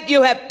said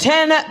you have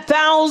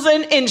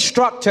 10,000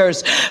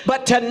 instructors,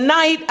 but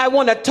tonight I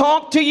want to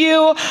talk to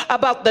you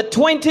about the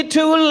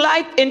 22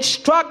 life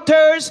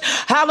instructors,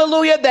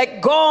 hallelujah,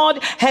 that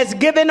God has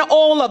given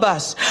all of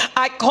us.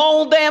 I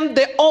call them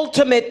the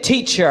ultimate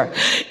teacher.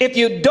 If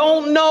you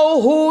don't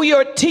know who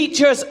your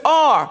teachers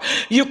are,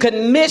 you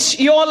can miss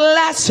your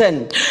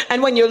lesson.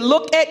 And when you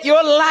look at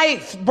your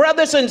life,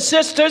 brothers and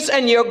sisters,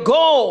 and your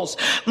goals,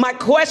 my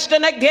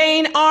question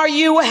again, are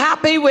you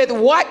happy with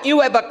what you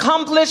have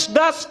accomplished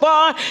thus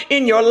far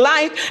in your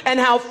life and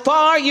how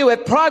far you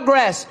have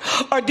progressed?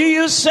 Or do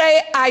you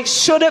say, I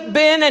should have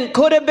been and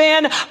could have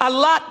been a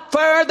lot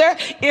further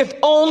if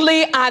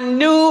only I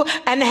knew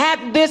and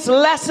had this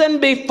lesson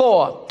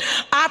before?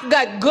 I've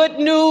got good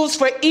news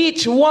for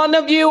each one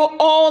of you.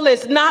 All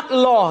is not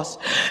lost.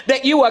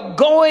 That you are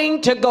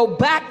going to go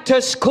back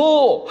to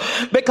school,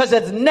 because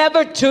it's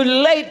never too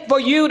late for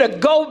you to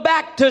go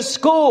back to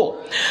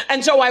school.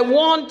 And so I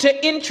want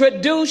to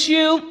introduce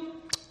you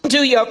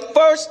to your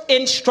first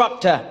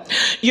instructor.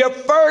 Your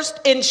first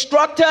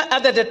instructor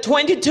out of the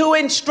 22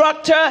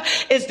 instructor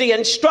is the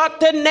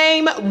instructor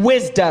named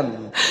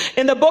Wisdom.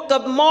 In the book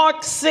of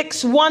Mark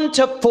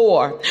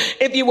 6:1-4,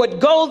 if you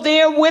would go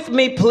there with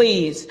me,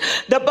 please.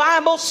 The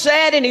Bible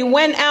said, and he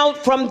went out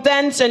from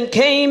thence and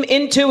came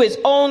into his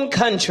own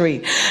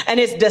country, and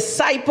his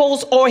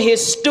disciples or his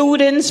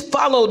students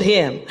followed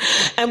him.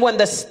 And when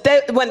the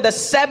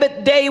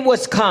Sabbath day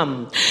was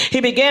come,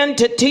 he began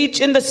to teach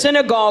in the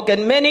synagogue,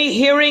 and many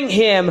hearing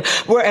him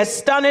were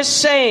astonished,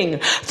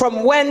 saying,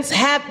 from whence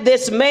hath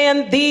this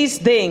man these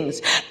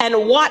things?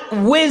 And what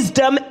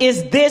wisdom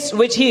is this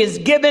which he is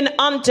given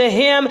unto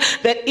him,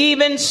 that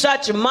even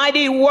such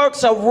mighty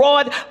works are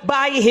wrought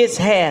by his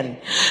hand?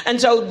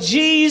 And so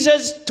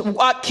Jesus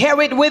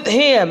carried with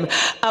him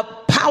a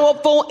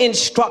powerful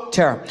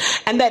instructor,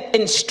 and that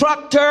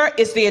instructor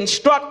is the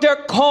instructor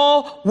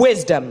called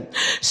Wisdom.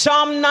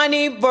 Psalm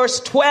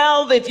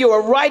 90:12, if you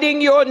are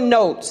writing your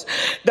notes,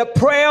 the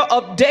prayer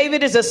of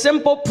David is a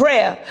simple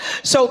prayer.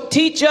 So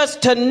teach us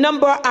to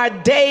number our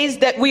days,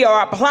 that we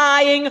are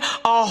applying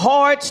our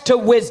hearts to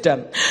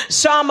wisdom.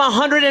 Psalm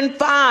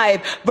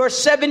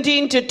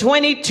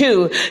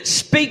 105:17-22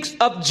 speaks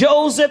of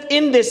Joseph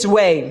in this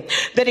way,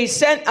 that he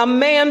sent a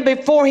man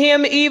before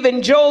him,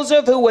 even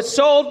Joseph, who was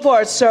sold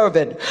for a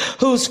servant,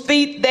 whose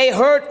feet they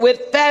hurt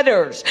with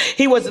fetters.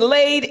 He was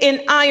laid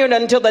in iron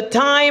until the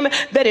time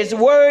that his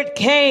word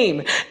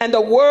came, and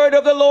the word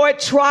of the Lord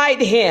tried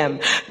him.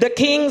 The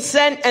king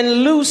sent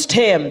and loosed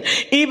him.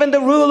 Even the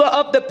ruler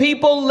of the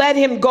people let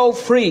him go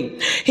free.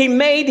 He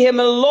made him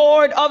a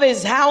lord of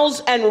his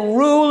house and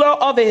ruler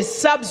of his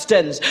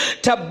substance,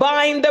 to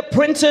bind the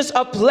princes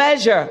of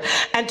pleasure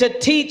and to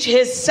teach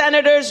his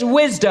senators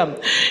wisdom.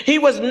 He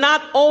was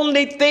not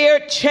only there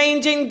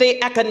changing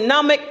the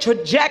economic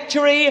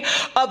trajectory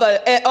of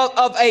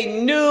a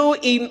new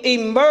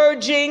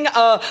emerging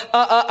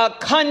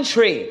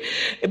country,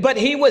 but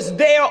he was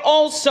there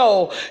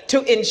also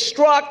to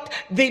instruct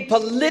the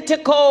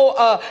political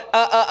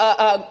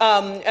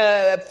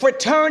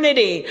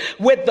fraternity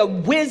with the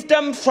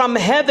wisdom from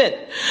heaven.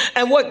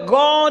 And what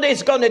God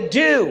is going to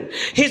do,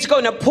 he's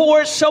going to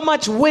pour so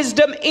much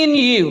wisdom in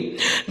you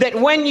that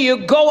when you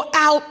go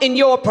out in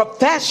your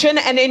profession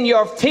and in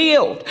your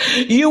field,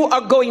 you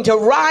are going to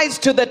rise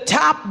to the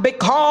top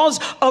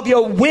because of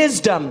your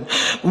wisdom.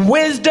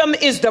 Wisdom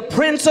is the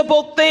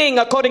principal thing,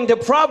 according to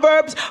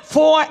Proverbs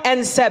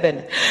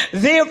 4:7.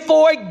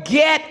 Therefore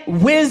get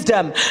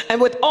wisdom,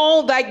 and with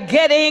all thy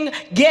getting,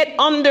 get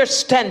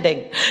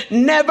understanding.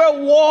 Never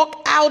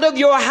walk out of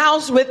your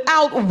house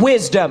without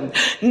wisdom.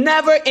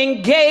 Never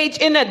engage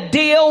in a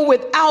deal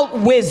without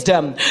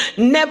wisdom.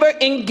 Never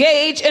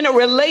engage in a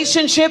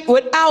relationship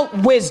without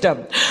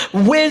wisdom.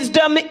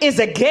 Wisdom is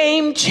a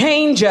game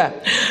changer.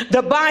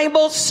 The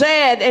Bible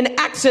said in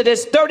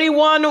Exodus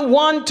 31,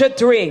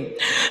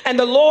 1-3, and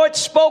the Lord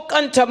spoke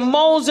unto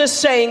Moses,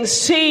 saying,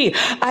 see,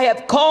 I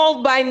have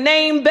called by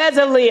name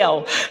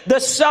Bezaleel, the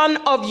son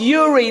of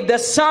Uri, the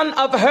son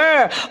of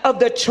Hur, of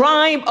the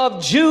tribe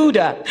of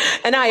Judah.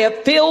 And I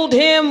have filled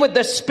him with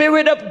the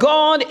Spirit of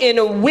God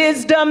in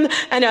wisdom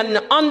and in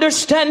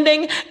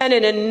understanding and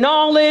in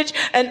knowledge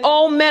and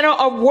all manner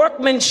of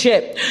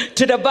workmanship,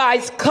 to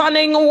devise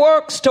cunning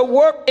works, to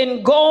work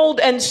in gold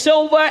and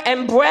silver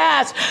and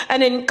brass,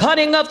 and in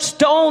cutting of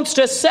stones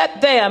to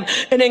set them,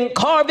 and in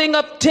carving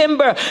of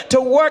timber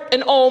to work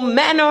in all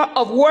manner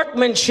of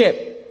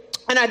workmanship.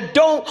 And I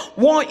don't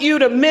want you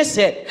to miss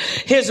it.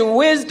 His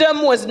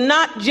wisdom was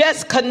not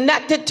just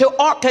connected to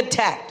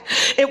architect.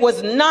 It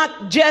was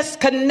not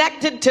just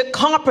connected to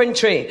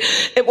carpentry.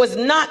 It was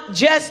not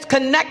just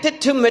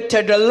connected to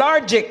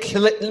metallurgic,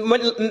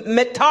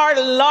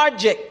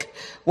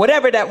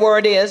 whatever that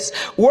word is,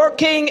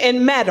 working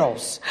in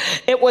metals.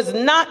 It was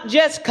not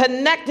just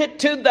connected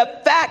to the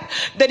fact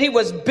that he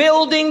was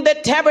building the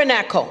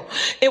tabernacle.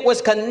 It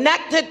was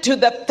connected to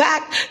the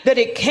fact that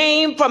it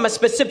came from a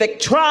specific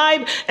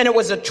tribe, and it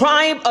was a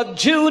tribe of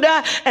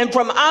Judah. And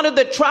from out of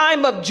the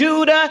tribe of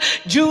Judah,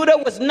 Judah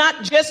was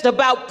not just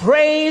about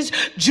praise.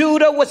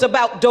 Judah was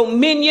about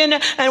dominion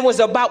and was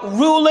about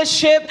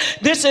rulership.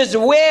 This is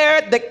where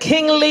the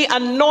kingly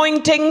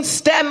anointing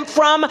stemmed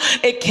from.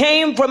 It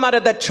came from out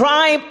of the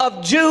tribe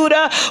of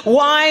Judah.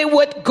 Why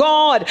would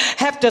God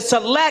have to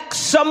select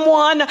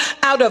someone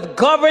out of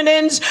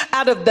governance,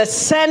 out of the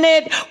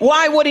Senate?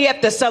 Why would he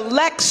have to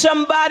select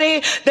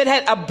somebody that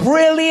had a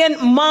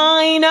brilliant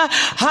mind?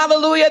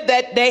 Hallelujah.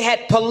 That they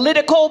had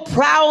political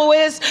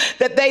prowess,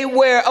 that they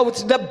were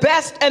the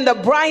best and the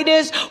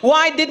brightest.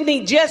 Why didn't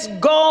he just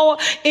go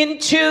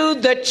into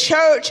the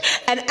church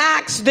and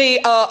ask the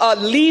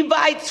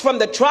Levites from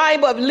the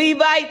tribe of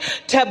Levite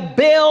to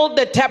build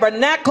the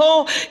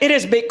tabernacle? It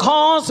is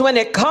because when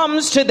it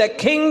comes to the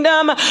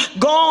kingdom,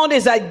 God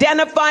is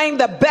identifying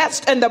the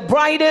best and the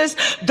brightest,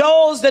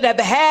 those that have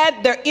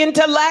had their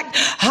intellect,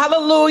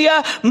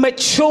 hallelujah,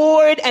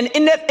 matured, and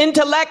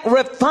intellect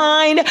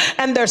refined,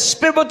 and their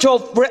spiritual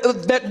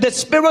the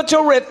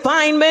spiritual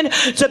refinement,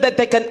 so that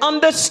they can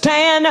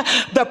understand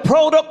the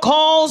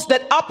protocols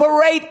that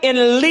operate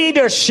in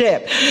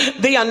leadership.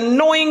 The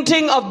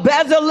anointing of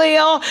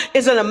Bezaleel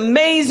is an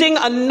amazing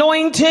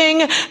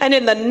anointing, and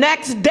in the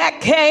next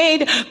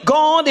decade,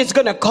 God is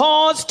going to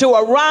cause to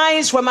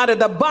arise from out of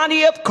the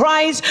body of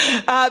Christ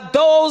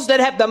those that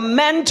have the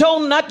mantle,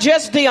 not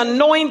just the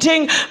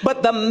anointing,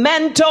 but the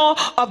mantle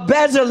of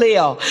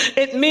Bezaleel.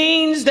 It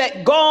means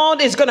that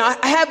God is going to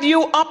have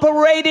you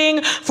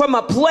operating from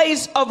a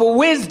place of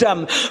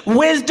wisdom.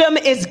 Wisdom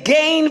is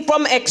gained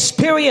from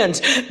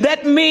experience.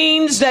 That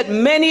means that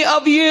many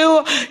of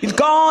you,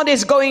 God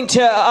is going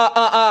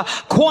to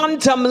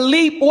quantum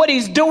leap what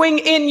he's doing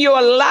in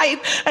your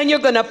life, and you're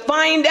going to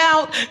find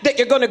out that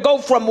you're going to go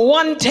from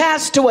one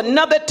test to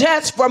another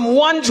test, from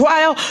one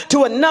trial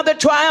to another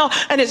trial,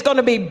 and it's going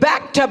to be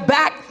back to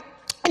back.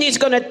 And he's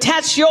going to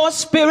test your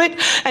spirit,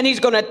 and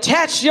he's going to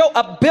test your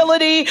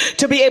ability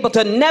to be able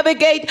to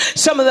navigate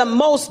some of the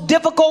most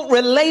difficult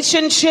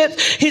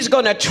relationships. He's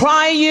going to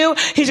try you.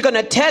 He's going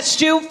to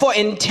test you for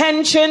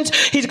intentions.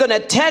 He's going to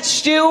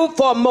test you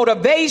for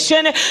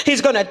motivation. He's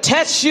going to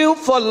test you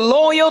for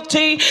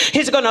loyalty.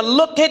 He's going to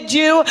look at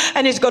you,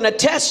 and he's going to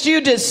test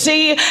you to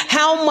see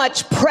how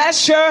much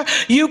pressure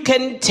you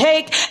can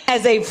take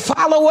as a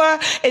follower.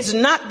 It's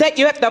not that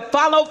you have to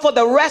follow for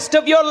the rest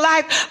of your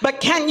life,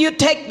 but can you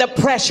take the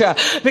pressure?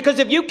 Because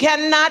if you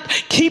cannot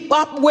keep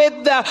up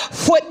with the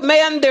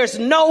footman, there's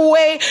no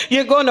way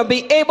you're going to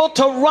be able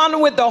to run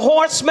with the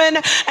horsemen.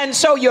 And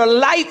so your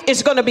life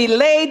is going to be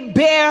laid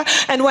bare.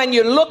 And when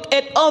you look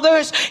at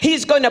others,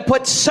 he's going to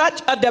put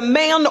such a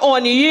demand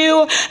on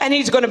you, and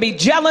he's going to be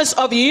jealous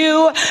of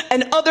you.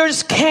 And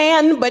others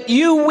can, but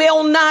you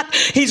will not.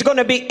 He's going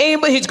to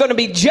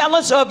be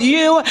jealous of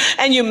you,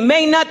 and you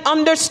may not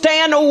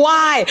understand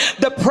why.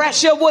 The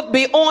pressure would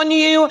be on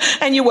you,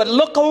 and you would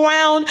look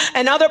around,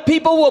 and other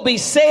people will be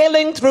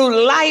sailing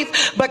through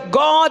life, but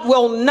God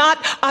will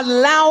not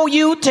allow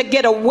you to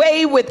get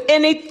away with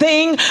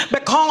anything,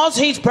 because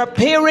he's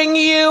preparing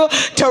you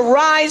to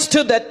rise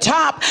to the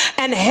top.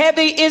 And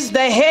heavy is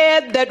the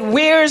head that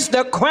wears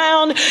the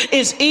crown.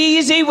 It's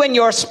easy when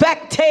you're a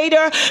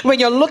spectator, when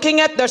you're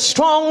looking at the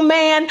strong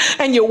man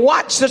and you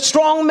watch the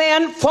strong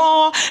man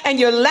fall, and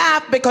you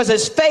laugh because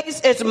his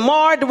face is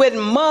marred with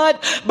mud,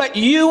 but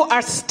you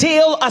are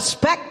still a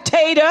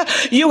spectator.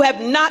 You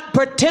have not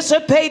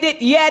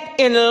participated yet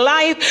in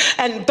life.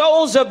 And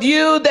those of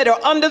you that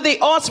are under the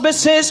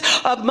auspices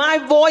of my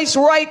voice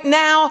right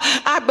now,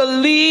 I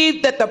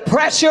believe that the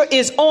pressure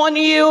is on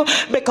you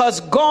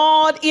because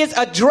God is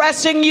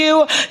addressing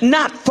you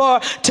not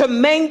to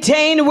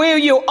maintain where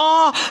you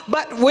are,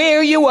 but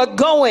where you are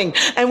going.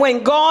 And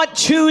when God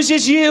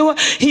chooses you,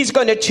 he's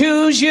going to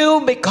choose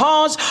you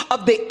because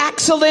of the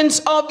excellence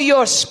of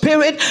your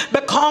spirit,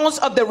 because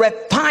of the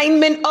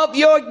refinement of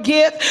your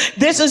gift.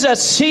 This is a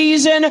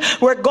season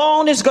where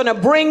God is going to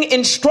bring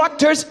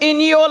instructors in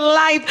your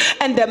life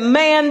and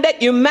demand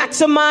that you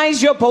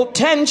maximize your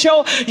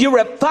potential, you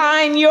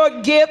refine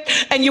your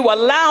gift, and you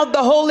allow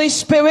the Holy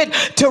Spirit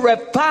to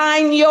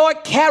refine your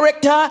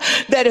character,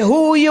 that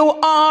who you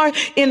are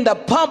in the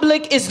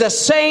public is the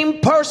same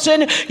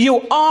person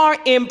you are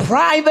in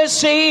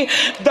privacy.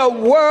 The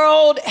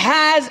world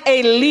has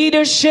a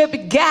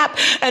leadership gap,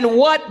 and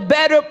what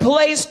better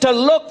place to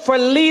look for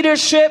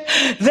leadership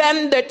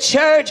than the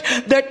church?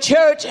 The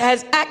church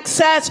has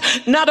access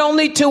not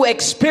only to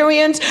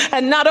experience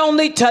and not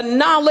only to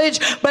knowledge,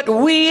 but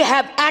we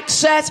have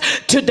access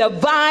to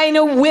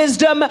divine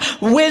wisdom,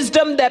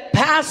 wisdom that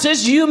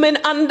passes human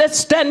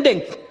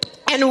understanding.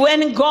 And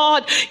when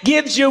God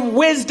gives you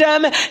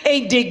wisdom,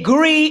 a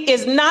degree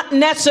is not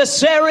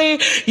necessary.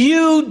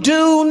 You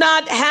do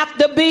not have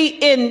to be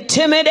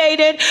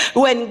intimidated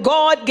when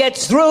God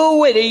gets through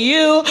with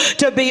you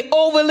to be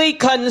overly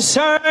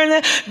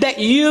concerned that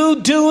you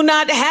do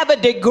not have a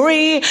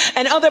degree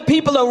and other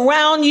people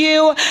around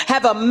you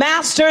have a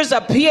master's,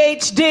 a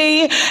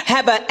PhD,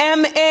 have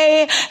an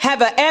MA,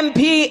 have an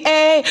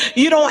MPA.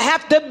 You don't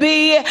have to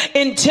be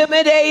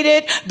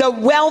intimidated. The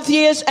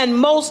wealthiest and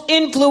most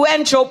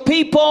influential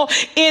people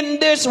in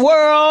this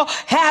world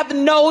have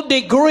no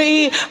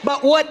degree,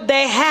 but what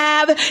they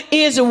have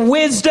is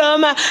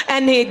wisdom,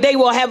 and they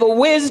will have a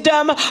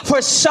wisdom for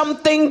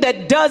something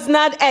that does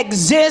not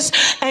exist.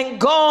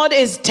 And God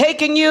is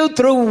taking you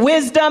through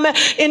wisdom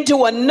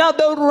into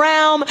another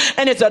realm,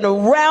 and it's a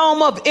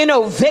realm of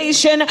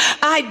innovation.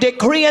 I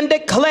decree and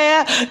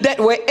declare that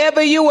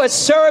wherever you are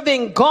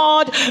serving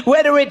God,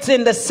 whether it's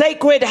in the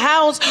sacred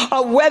house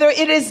or whether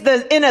it is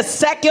in a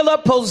secular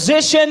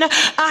position,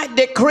 I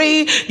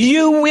decree you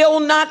will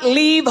not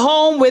leave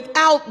home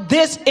without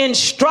this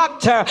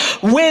instructor,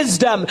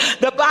 wisdom.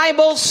 The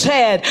Bible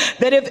said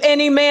that if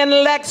any man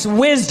lacks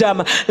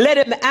wisdom, let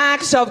him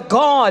ask of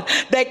God,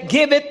 that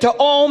giveth to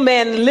all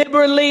men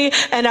liberally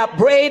and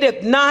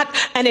upbraideth not,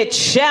 and it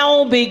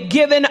shall be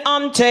given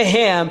unto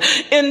him.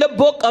 In the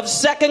book of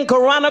 2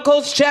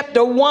 Chronicles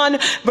chapter 1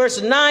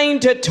 verse 9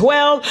 to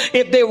 12,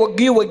 if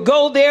you would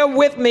go there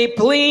with me,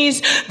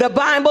 please. The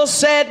Bible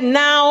said,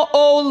 now,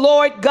 O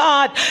Lord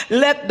God,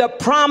 let the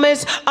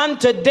promise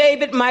unto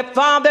David my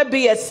father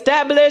be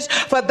established,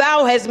 for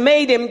thou hast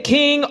made him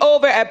king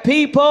over a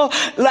people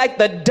like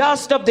the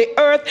dust of the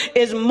earth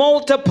is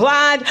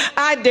multiplied.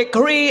 I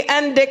decree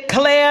and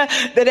declare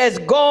that as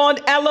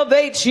God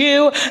elevates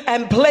you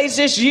and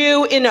places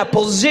you in a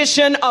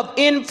position of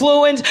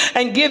influence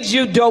and gives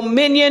you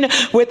dominion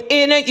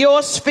within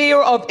your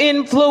sphere of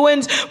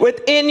influence,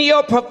 within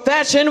your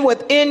profession,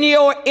 within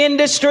your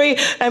industry,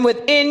 and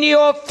within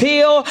your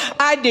field,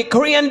 I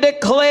decree and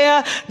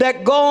declare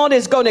that God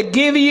is going to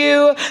give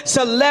you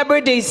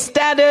celebrity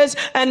status.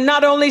 And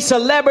not only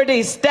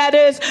celebrity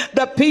status,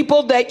 the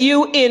people that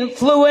you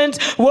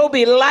influence will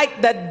be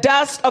like the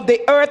dust of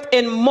the earth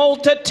in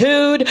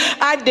multitude.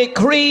 I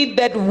decree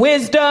that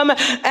wisdom,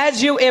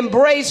 as you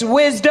embrace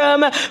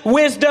wisdom,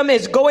 wisdom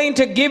is going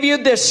to give you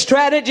the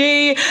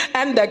strategy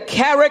and the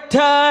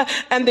character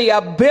and the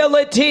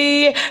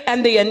ability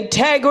and the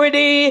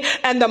integrity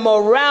and the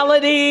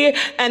morality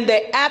and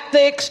the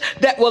ethics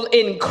that will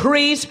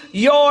increase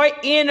your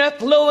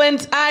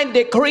influence. I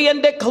decree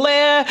and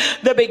declare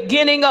the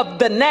beginning of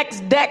the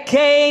next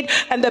decade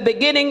and the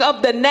beginning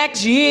of the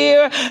next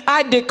year,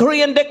 I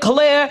decree and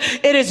declare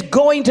it is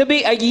going to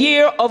be a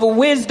year of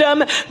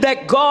wisdom,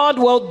 that God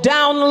will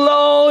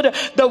download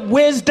the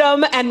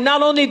wisdom, and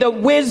not only the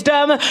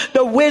wisdom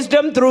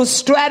through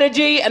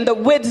strategy and the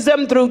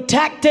wisdom through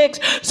tactics,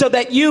 so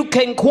that you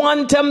can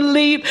quantum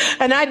leap.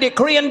 And I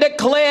decree and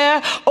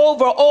declare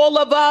over all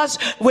of us,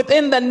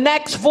 within the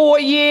next 4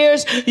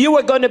 years, you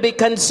are going to be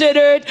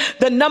considered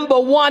the number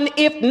one,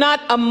 if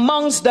not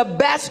amongst the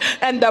best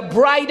and the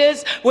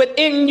brightest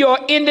within your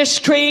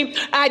industry.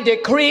 I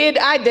decree it,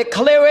 I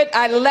declare it,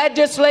 I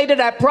legislate it,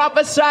 I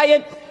prophesy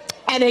it,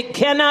 and it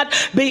cannot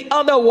be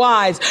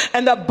otherwise.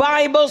 And the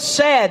Bible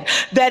said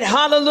that,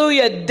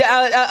 hallelujah,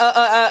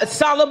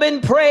 Solomon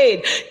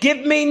prayed,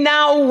 give me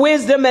now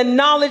wisdom and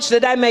knowledge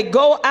that I may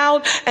go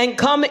out and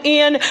come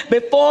in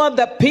before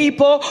the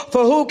people.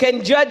 For who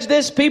can judge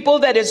this people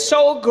that is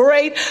so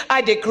great? I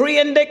decree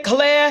and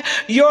declare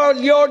your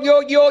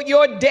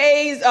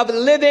days of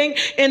living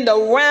in the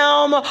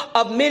realm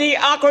of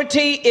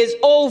mediocrity is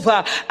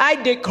over. I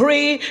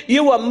decree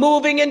you are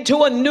moving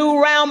into a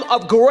new realm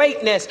of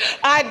greatness.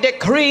 I decree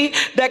decree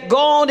that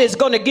God is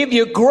going to give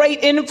you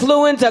great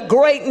influence, a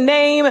great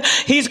name.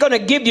 He's going to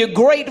give you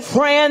great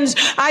friends.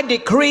 I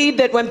decree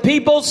that when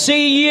people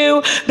see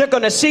you, they're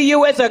going to see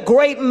you as a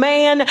great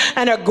man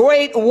and a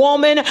great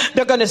woman.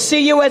 They're going to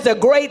see you as a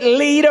great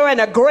leader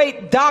and a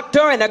great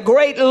doctor and a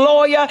great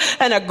lawyer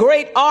and a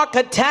great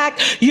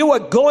architect. You are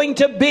going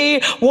to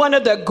be one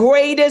of the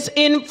greatest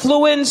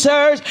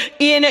influencers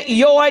in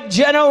your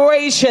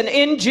generation,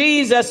 in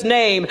Jesus'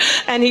 name.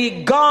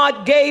 And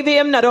God gave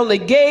him, not only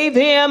gave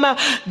him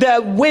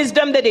the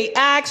wisdom that he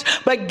asked,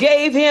 but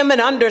gave him an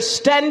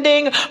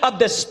understanding of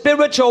the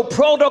spiritual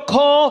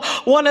protocol.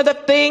 One of the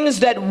things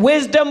that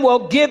wisdom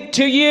will give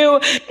to you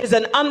is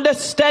an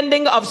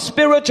understanding of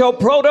spiritual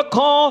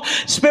protocol.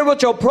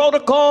 Spiritual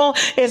protocol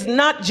is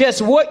not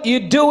just what you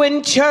do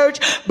in church,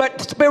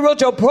 but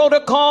spiritual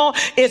protocol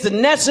is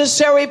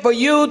necessary for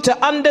you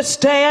to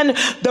understand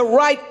the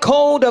right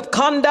code of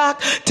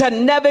conduct to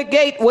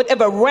navigate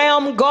whatever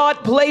realm God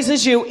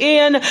places you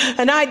in.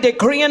 And I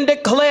decree and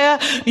declare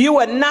you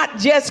are not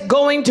just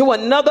going to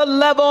another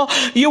level,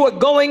 you are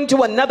going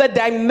to another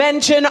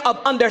dimension of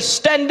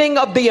understanding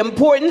of the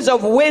importance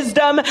of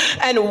wisdom,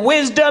 and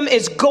wisdom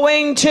is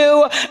going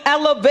to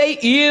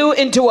elevate you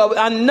into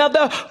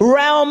another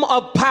realm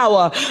of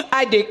power.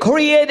 I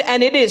decree it,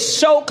 and it is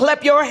so.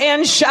 Clap your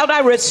hands, shout, I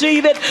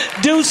receive it.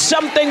 Do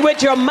something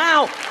with your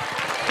mouth.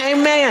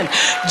 Amen.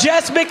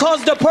 Just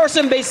because the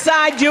person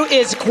beside you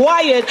is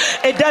quiet,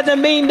 it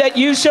doesn't mean that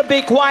you should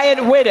be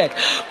quiet with it.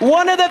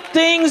 One of the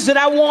things that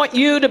I want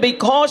you to be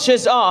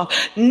cautious of,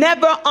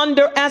 never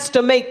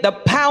underestimate the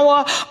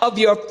power of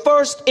your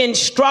first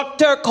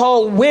instructor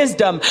called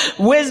wisdom.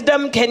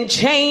 Wisdom can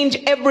change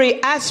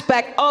every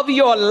aspect of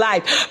your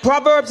life.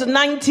 Proverbs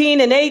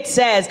 19:8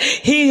 says,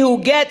 he who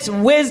gets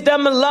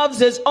wisdom loves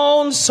his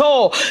own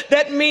soul.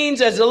 That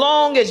means as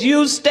long as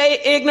you stay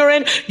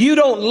ignorant, you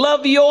don't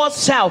love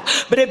yourself.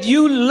 But if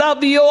you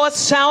love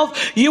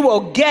yourself, you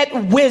will get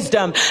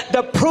wisdom.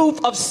 The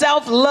proof of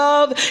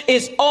self-love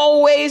is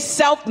always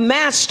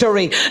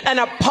self-mastery. And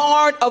a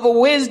part of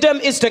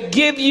wisdom is to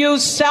give you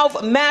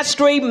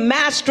self-mastery,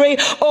 mastery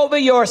over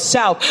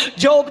yourself.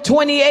 Job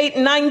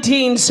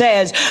 28:19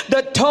 says,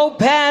 the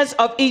topaz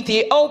of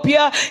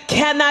Ethiopia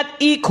cannot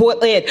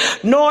equal it,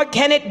 nor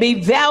can it be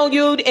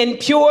valued in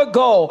pure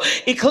gold.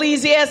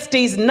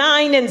 Ecclesiastes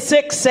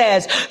 9:6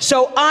 says,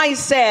 so I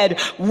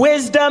said,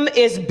 wisdom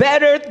is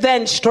better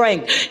than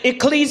strength.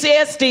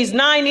 Ecclesiastes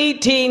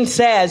 9:18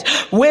 says,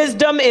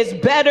 wisdom is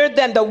better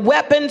than the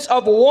weapons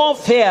of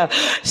warfare.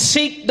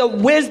 Seek the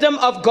wisdom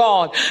of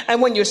God.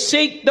 And when you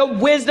seek the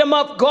wisdom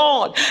of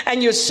God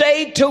and you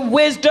say to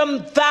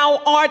wisdom,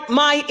 thou art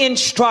my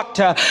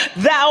instructor,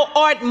 thou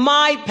art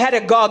my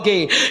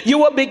pedagogy, you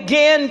will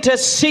begin to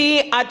see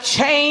a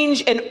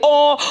change in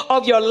all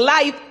of your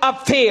life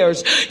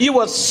affairs. You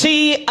will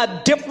see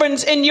a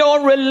difference in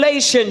your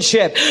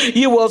relationship.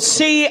 You will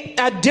see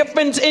a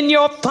difference in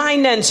your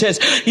finances.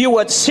 You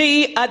would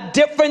see a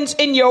difference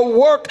in your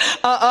work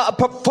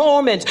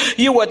performance.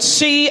 You would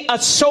see a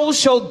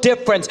social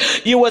difference.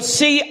 You would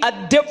see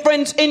a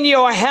difference in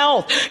your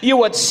health. You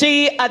would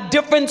see a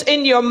difference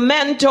in your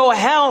mental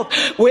health.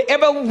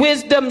 Wherever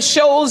wisdom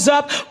shows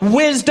up,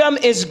 wisdom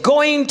is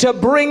going to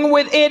bring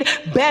with it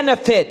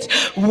benefits.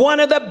 One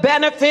of the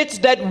benefits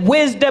that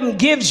wisdom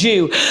gives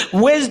you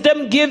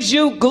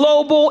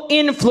global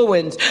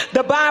influence.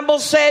 The Bible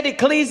said,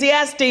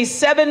 Ecclesiastes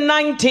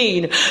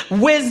 7:19,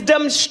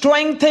 wisdom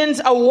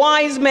strengthens a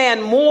wise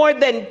man more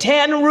than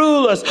 10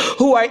 rulers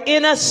who are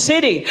in a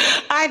city.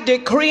 I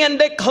decree and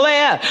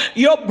declare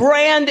your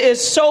brand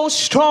is so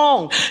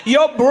strong.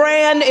 Your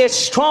brand is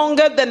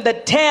stronger than the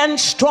 10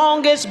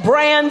 strongest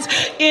brands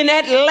in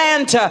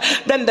Atlanta,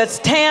 than the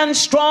 10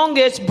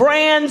 strongest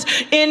brands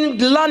in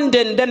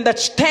London, than the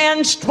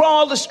 10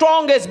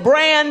 strongest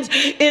brands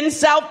in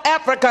South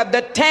Africa,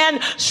 the 10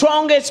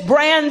 strongest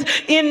brands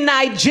in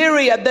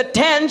Nigeria, the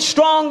 10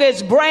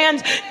 strongest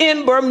brands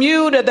in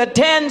Bermuda, the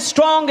 10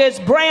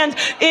 strongest brands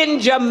in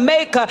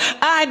Jamaica.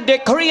 I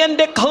decree and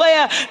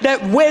declare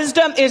that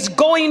wisdom is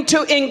going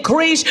to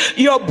increase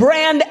your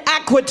brand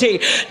equity.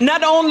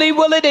 Not only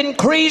will it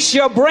increase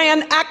your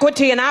brand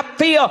equity, and I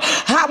feel,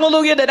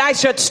 hallelujah, that I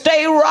should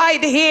stay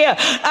right here.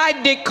 I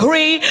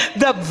decree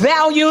the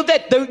value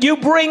that you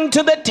bring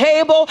to the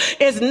table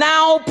is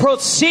now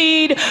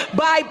proceed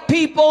by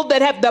people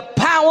that have the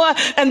power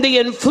and the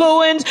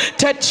influence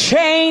to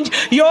change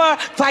your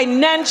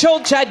financial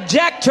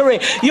trajectory,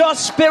 your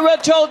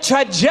spiritual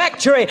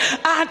trajectory.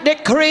 I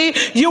decree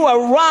you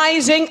are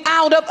rising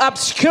out of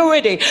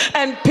obscurity,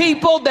 and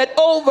people that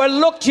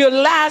overlooked you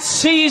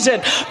last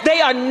season,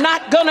 they are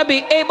not going to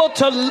be able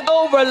to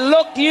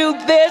overlook you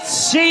this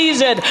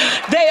season.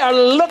 They are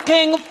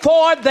looking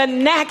for the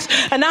next,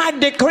 and I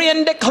decree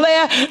and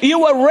declare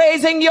you are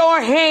raising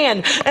your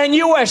hand and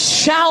you are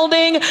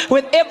shouting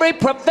with every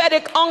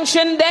prophetic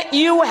unction that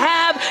you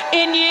have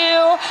in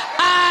you,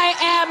 I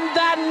am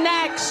the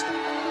next.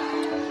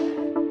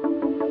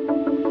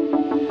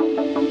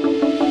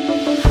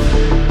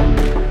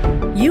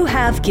 You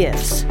have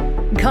gifts.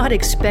 God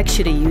expects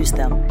you to use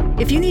them.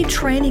 If you need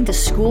training to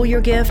school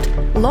your gift,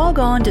 log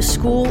on to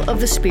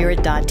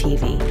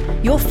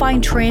schoolofthespirit.tv. You'll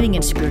find training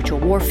in spiritual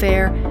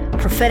warfare,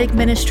 prophetic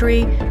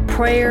ministry,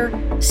 prayer,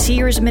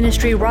 seers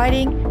ministry,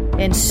 writing,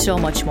 and so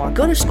much more.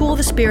 Go to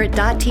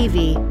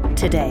schoolofthespirit.tv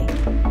today.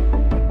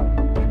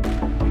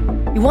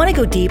 You want to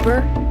go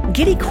deeper?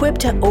 Get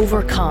equipped to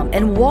overcome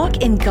and walk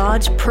in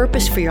God's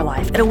purpose for your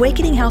life at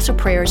Awakening House of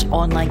Prayer's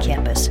online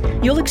campus.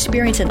 You'll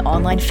experience an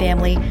online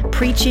family,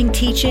 preaching,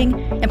 teaching,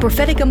 and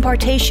prophetic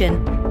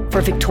impartation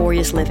for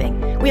victorious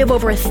living. We have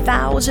over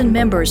 1,000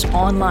 members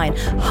online,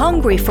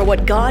 hungry for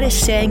what God is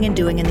saying and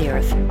doing in the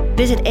earth.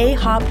 Visit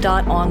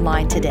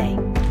ahop.online today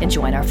and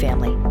join our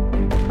family.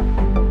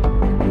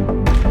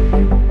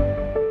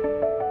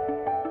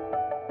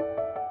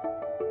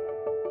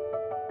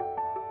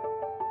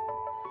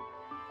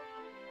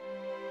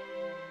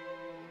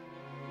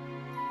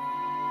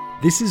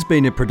 This has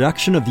been a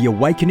production of the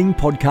Awakening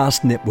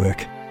Podcast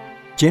Network.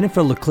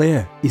 Jennifer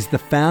LeClaire is the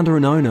founder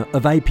and owner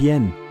of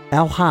APN.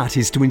 Our heart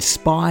is to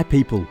inspire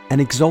people and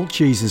exalt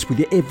Jesus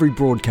with every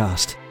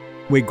broadcast.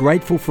 We're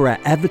grateful for our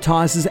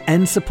advertisers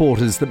and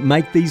supporters that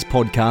make these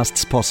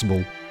podcasts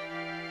possible.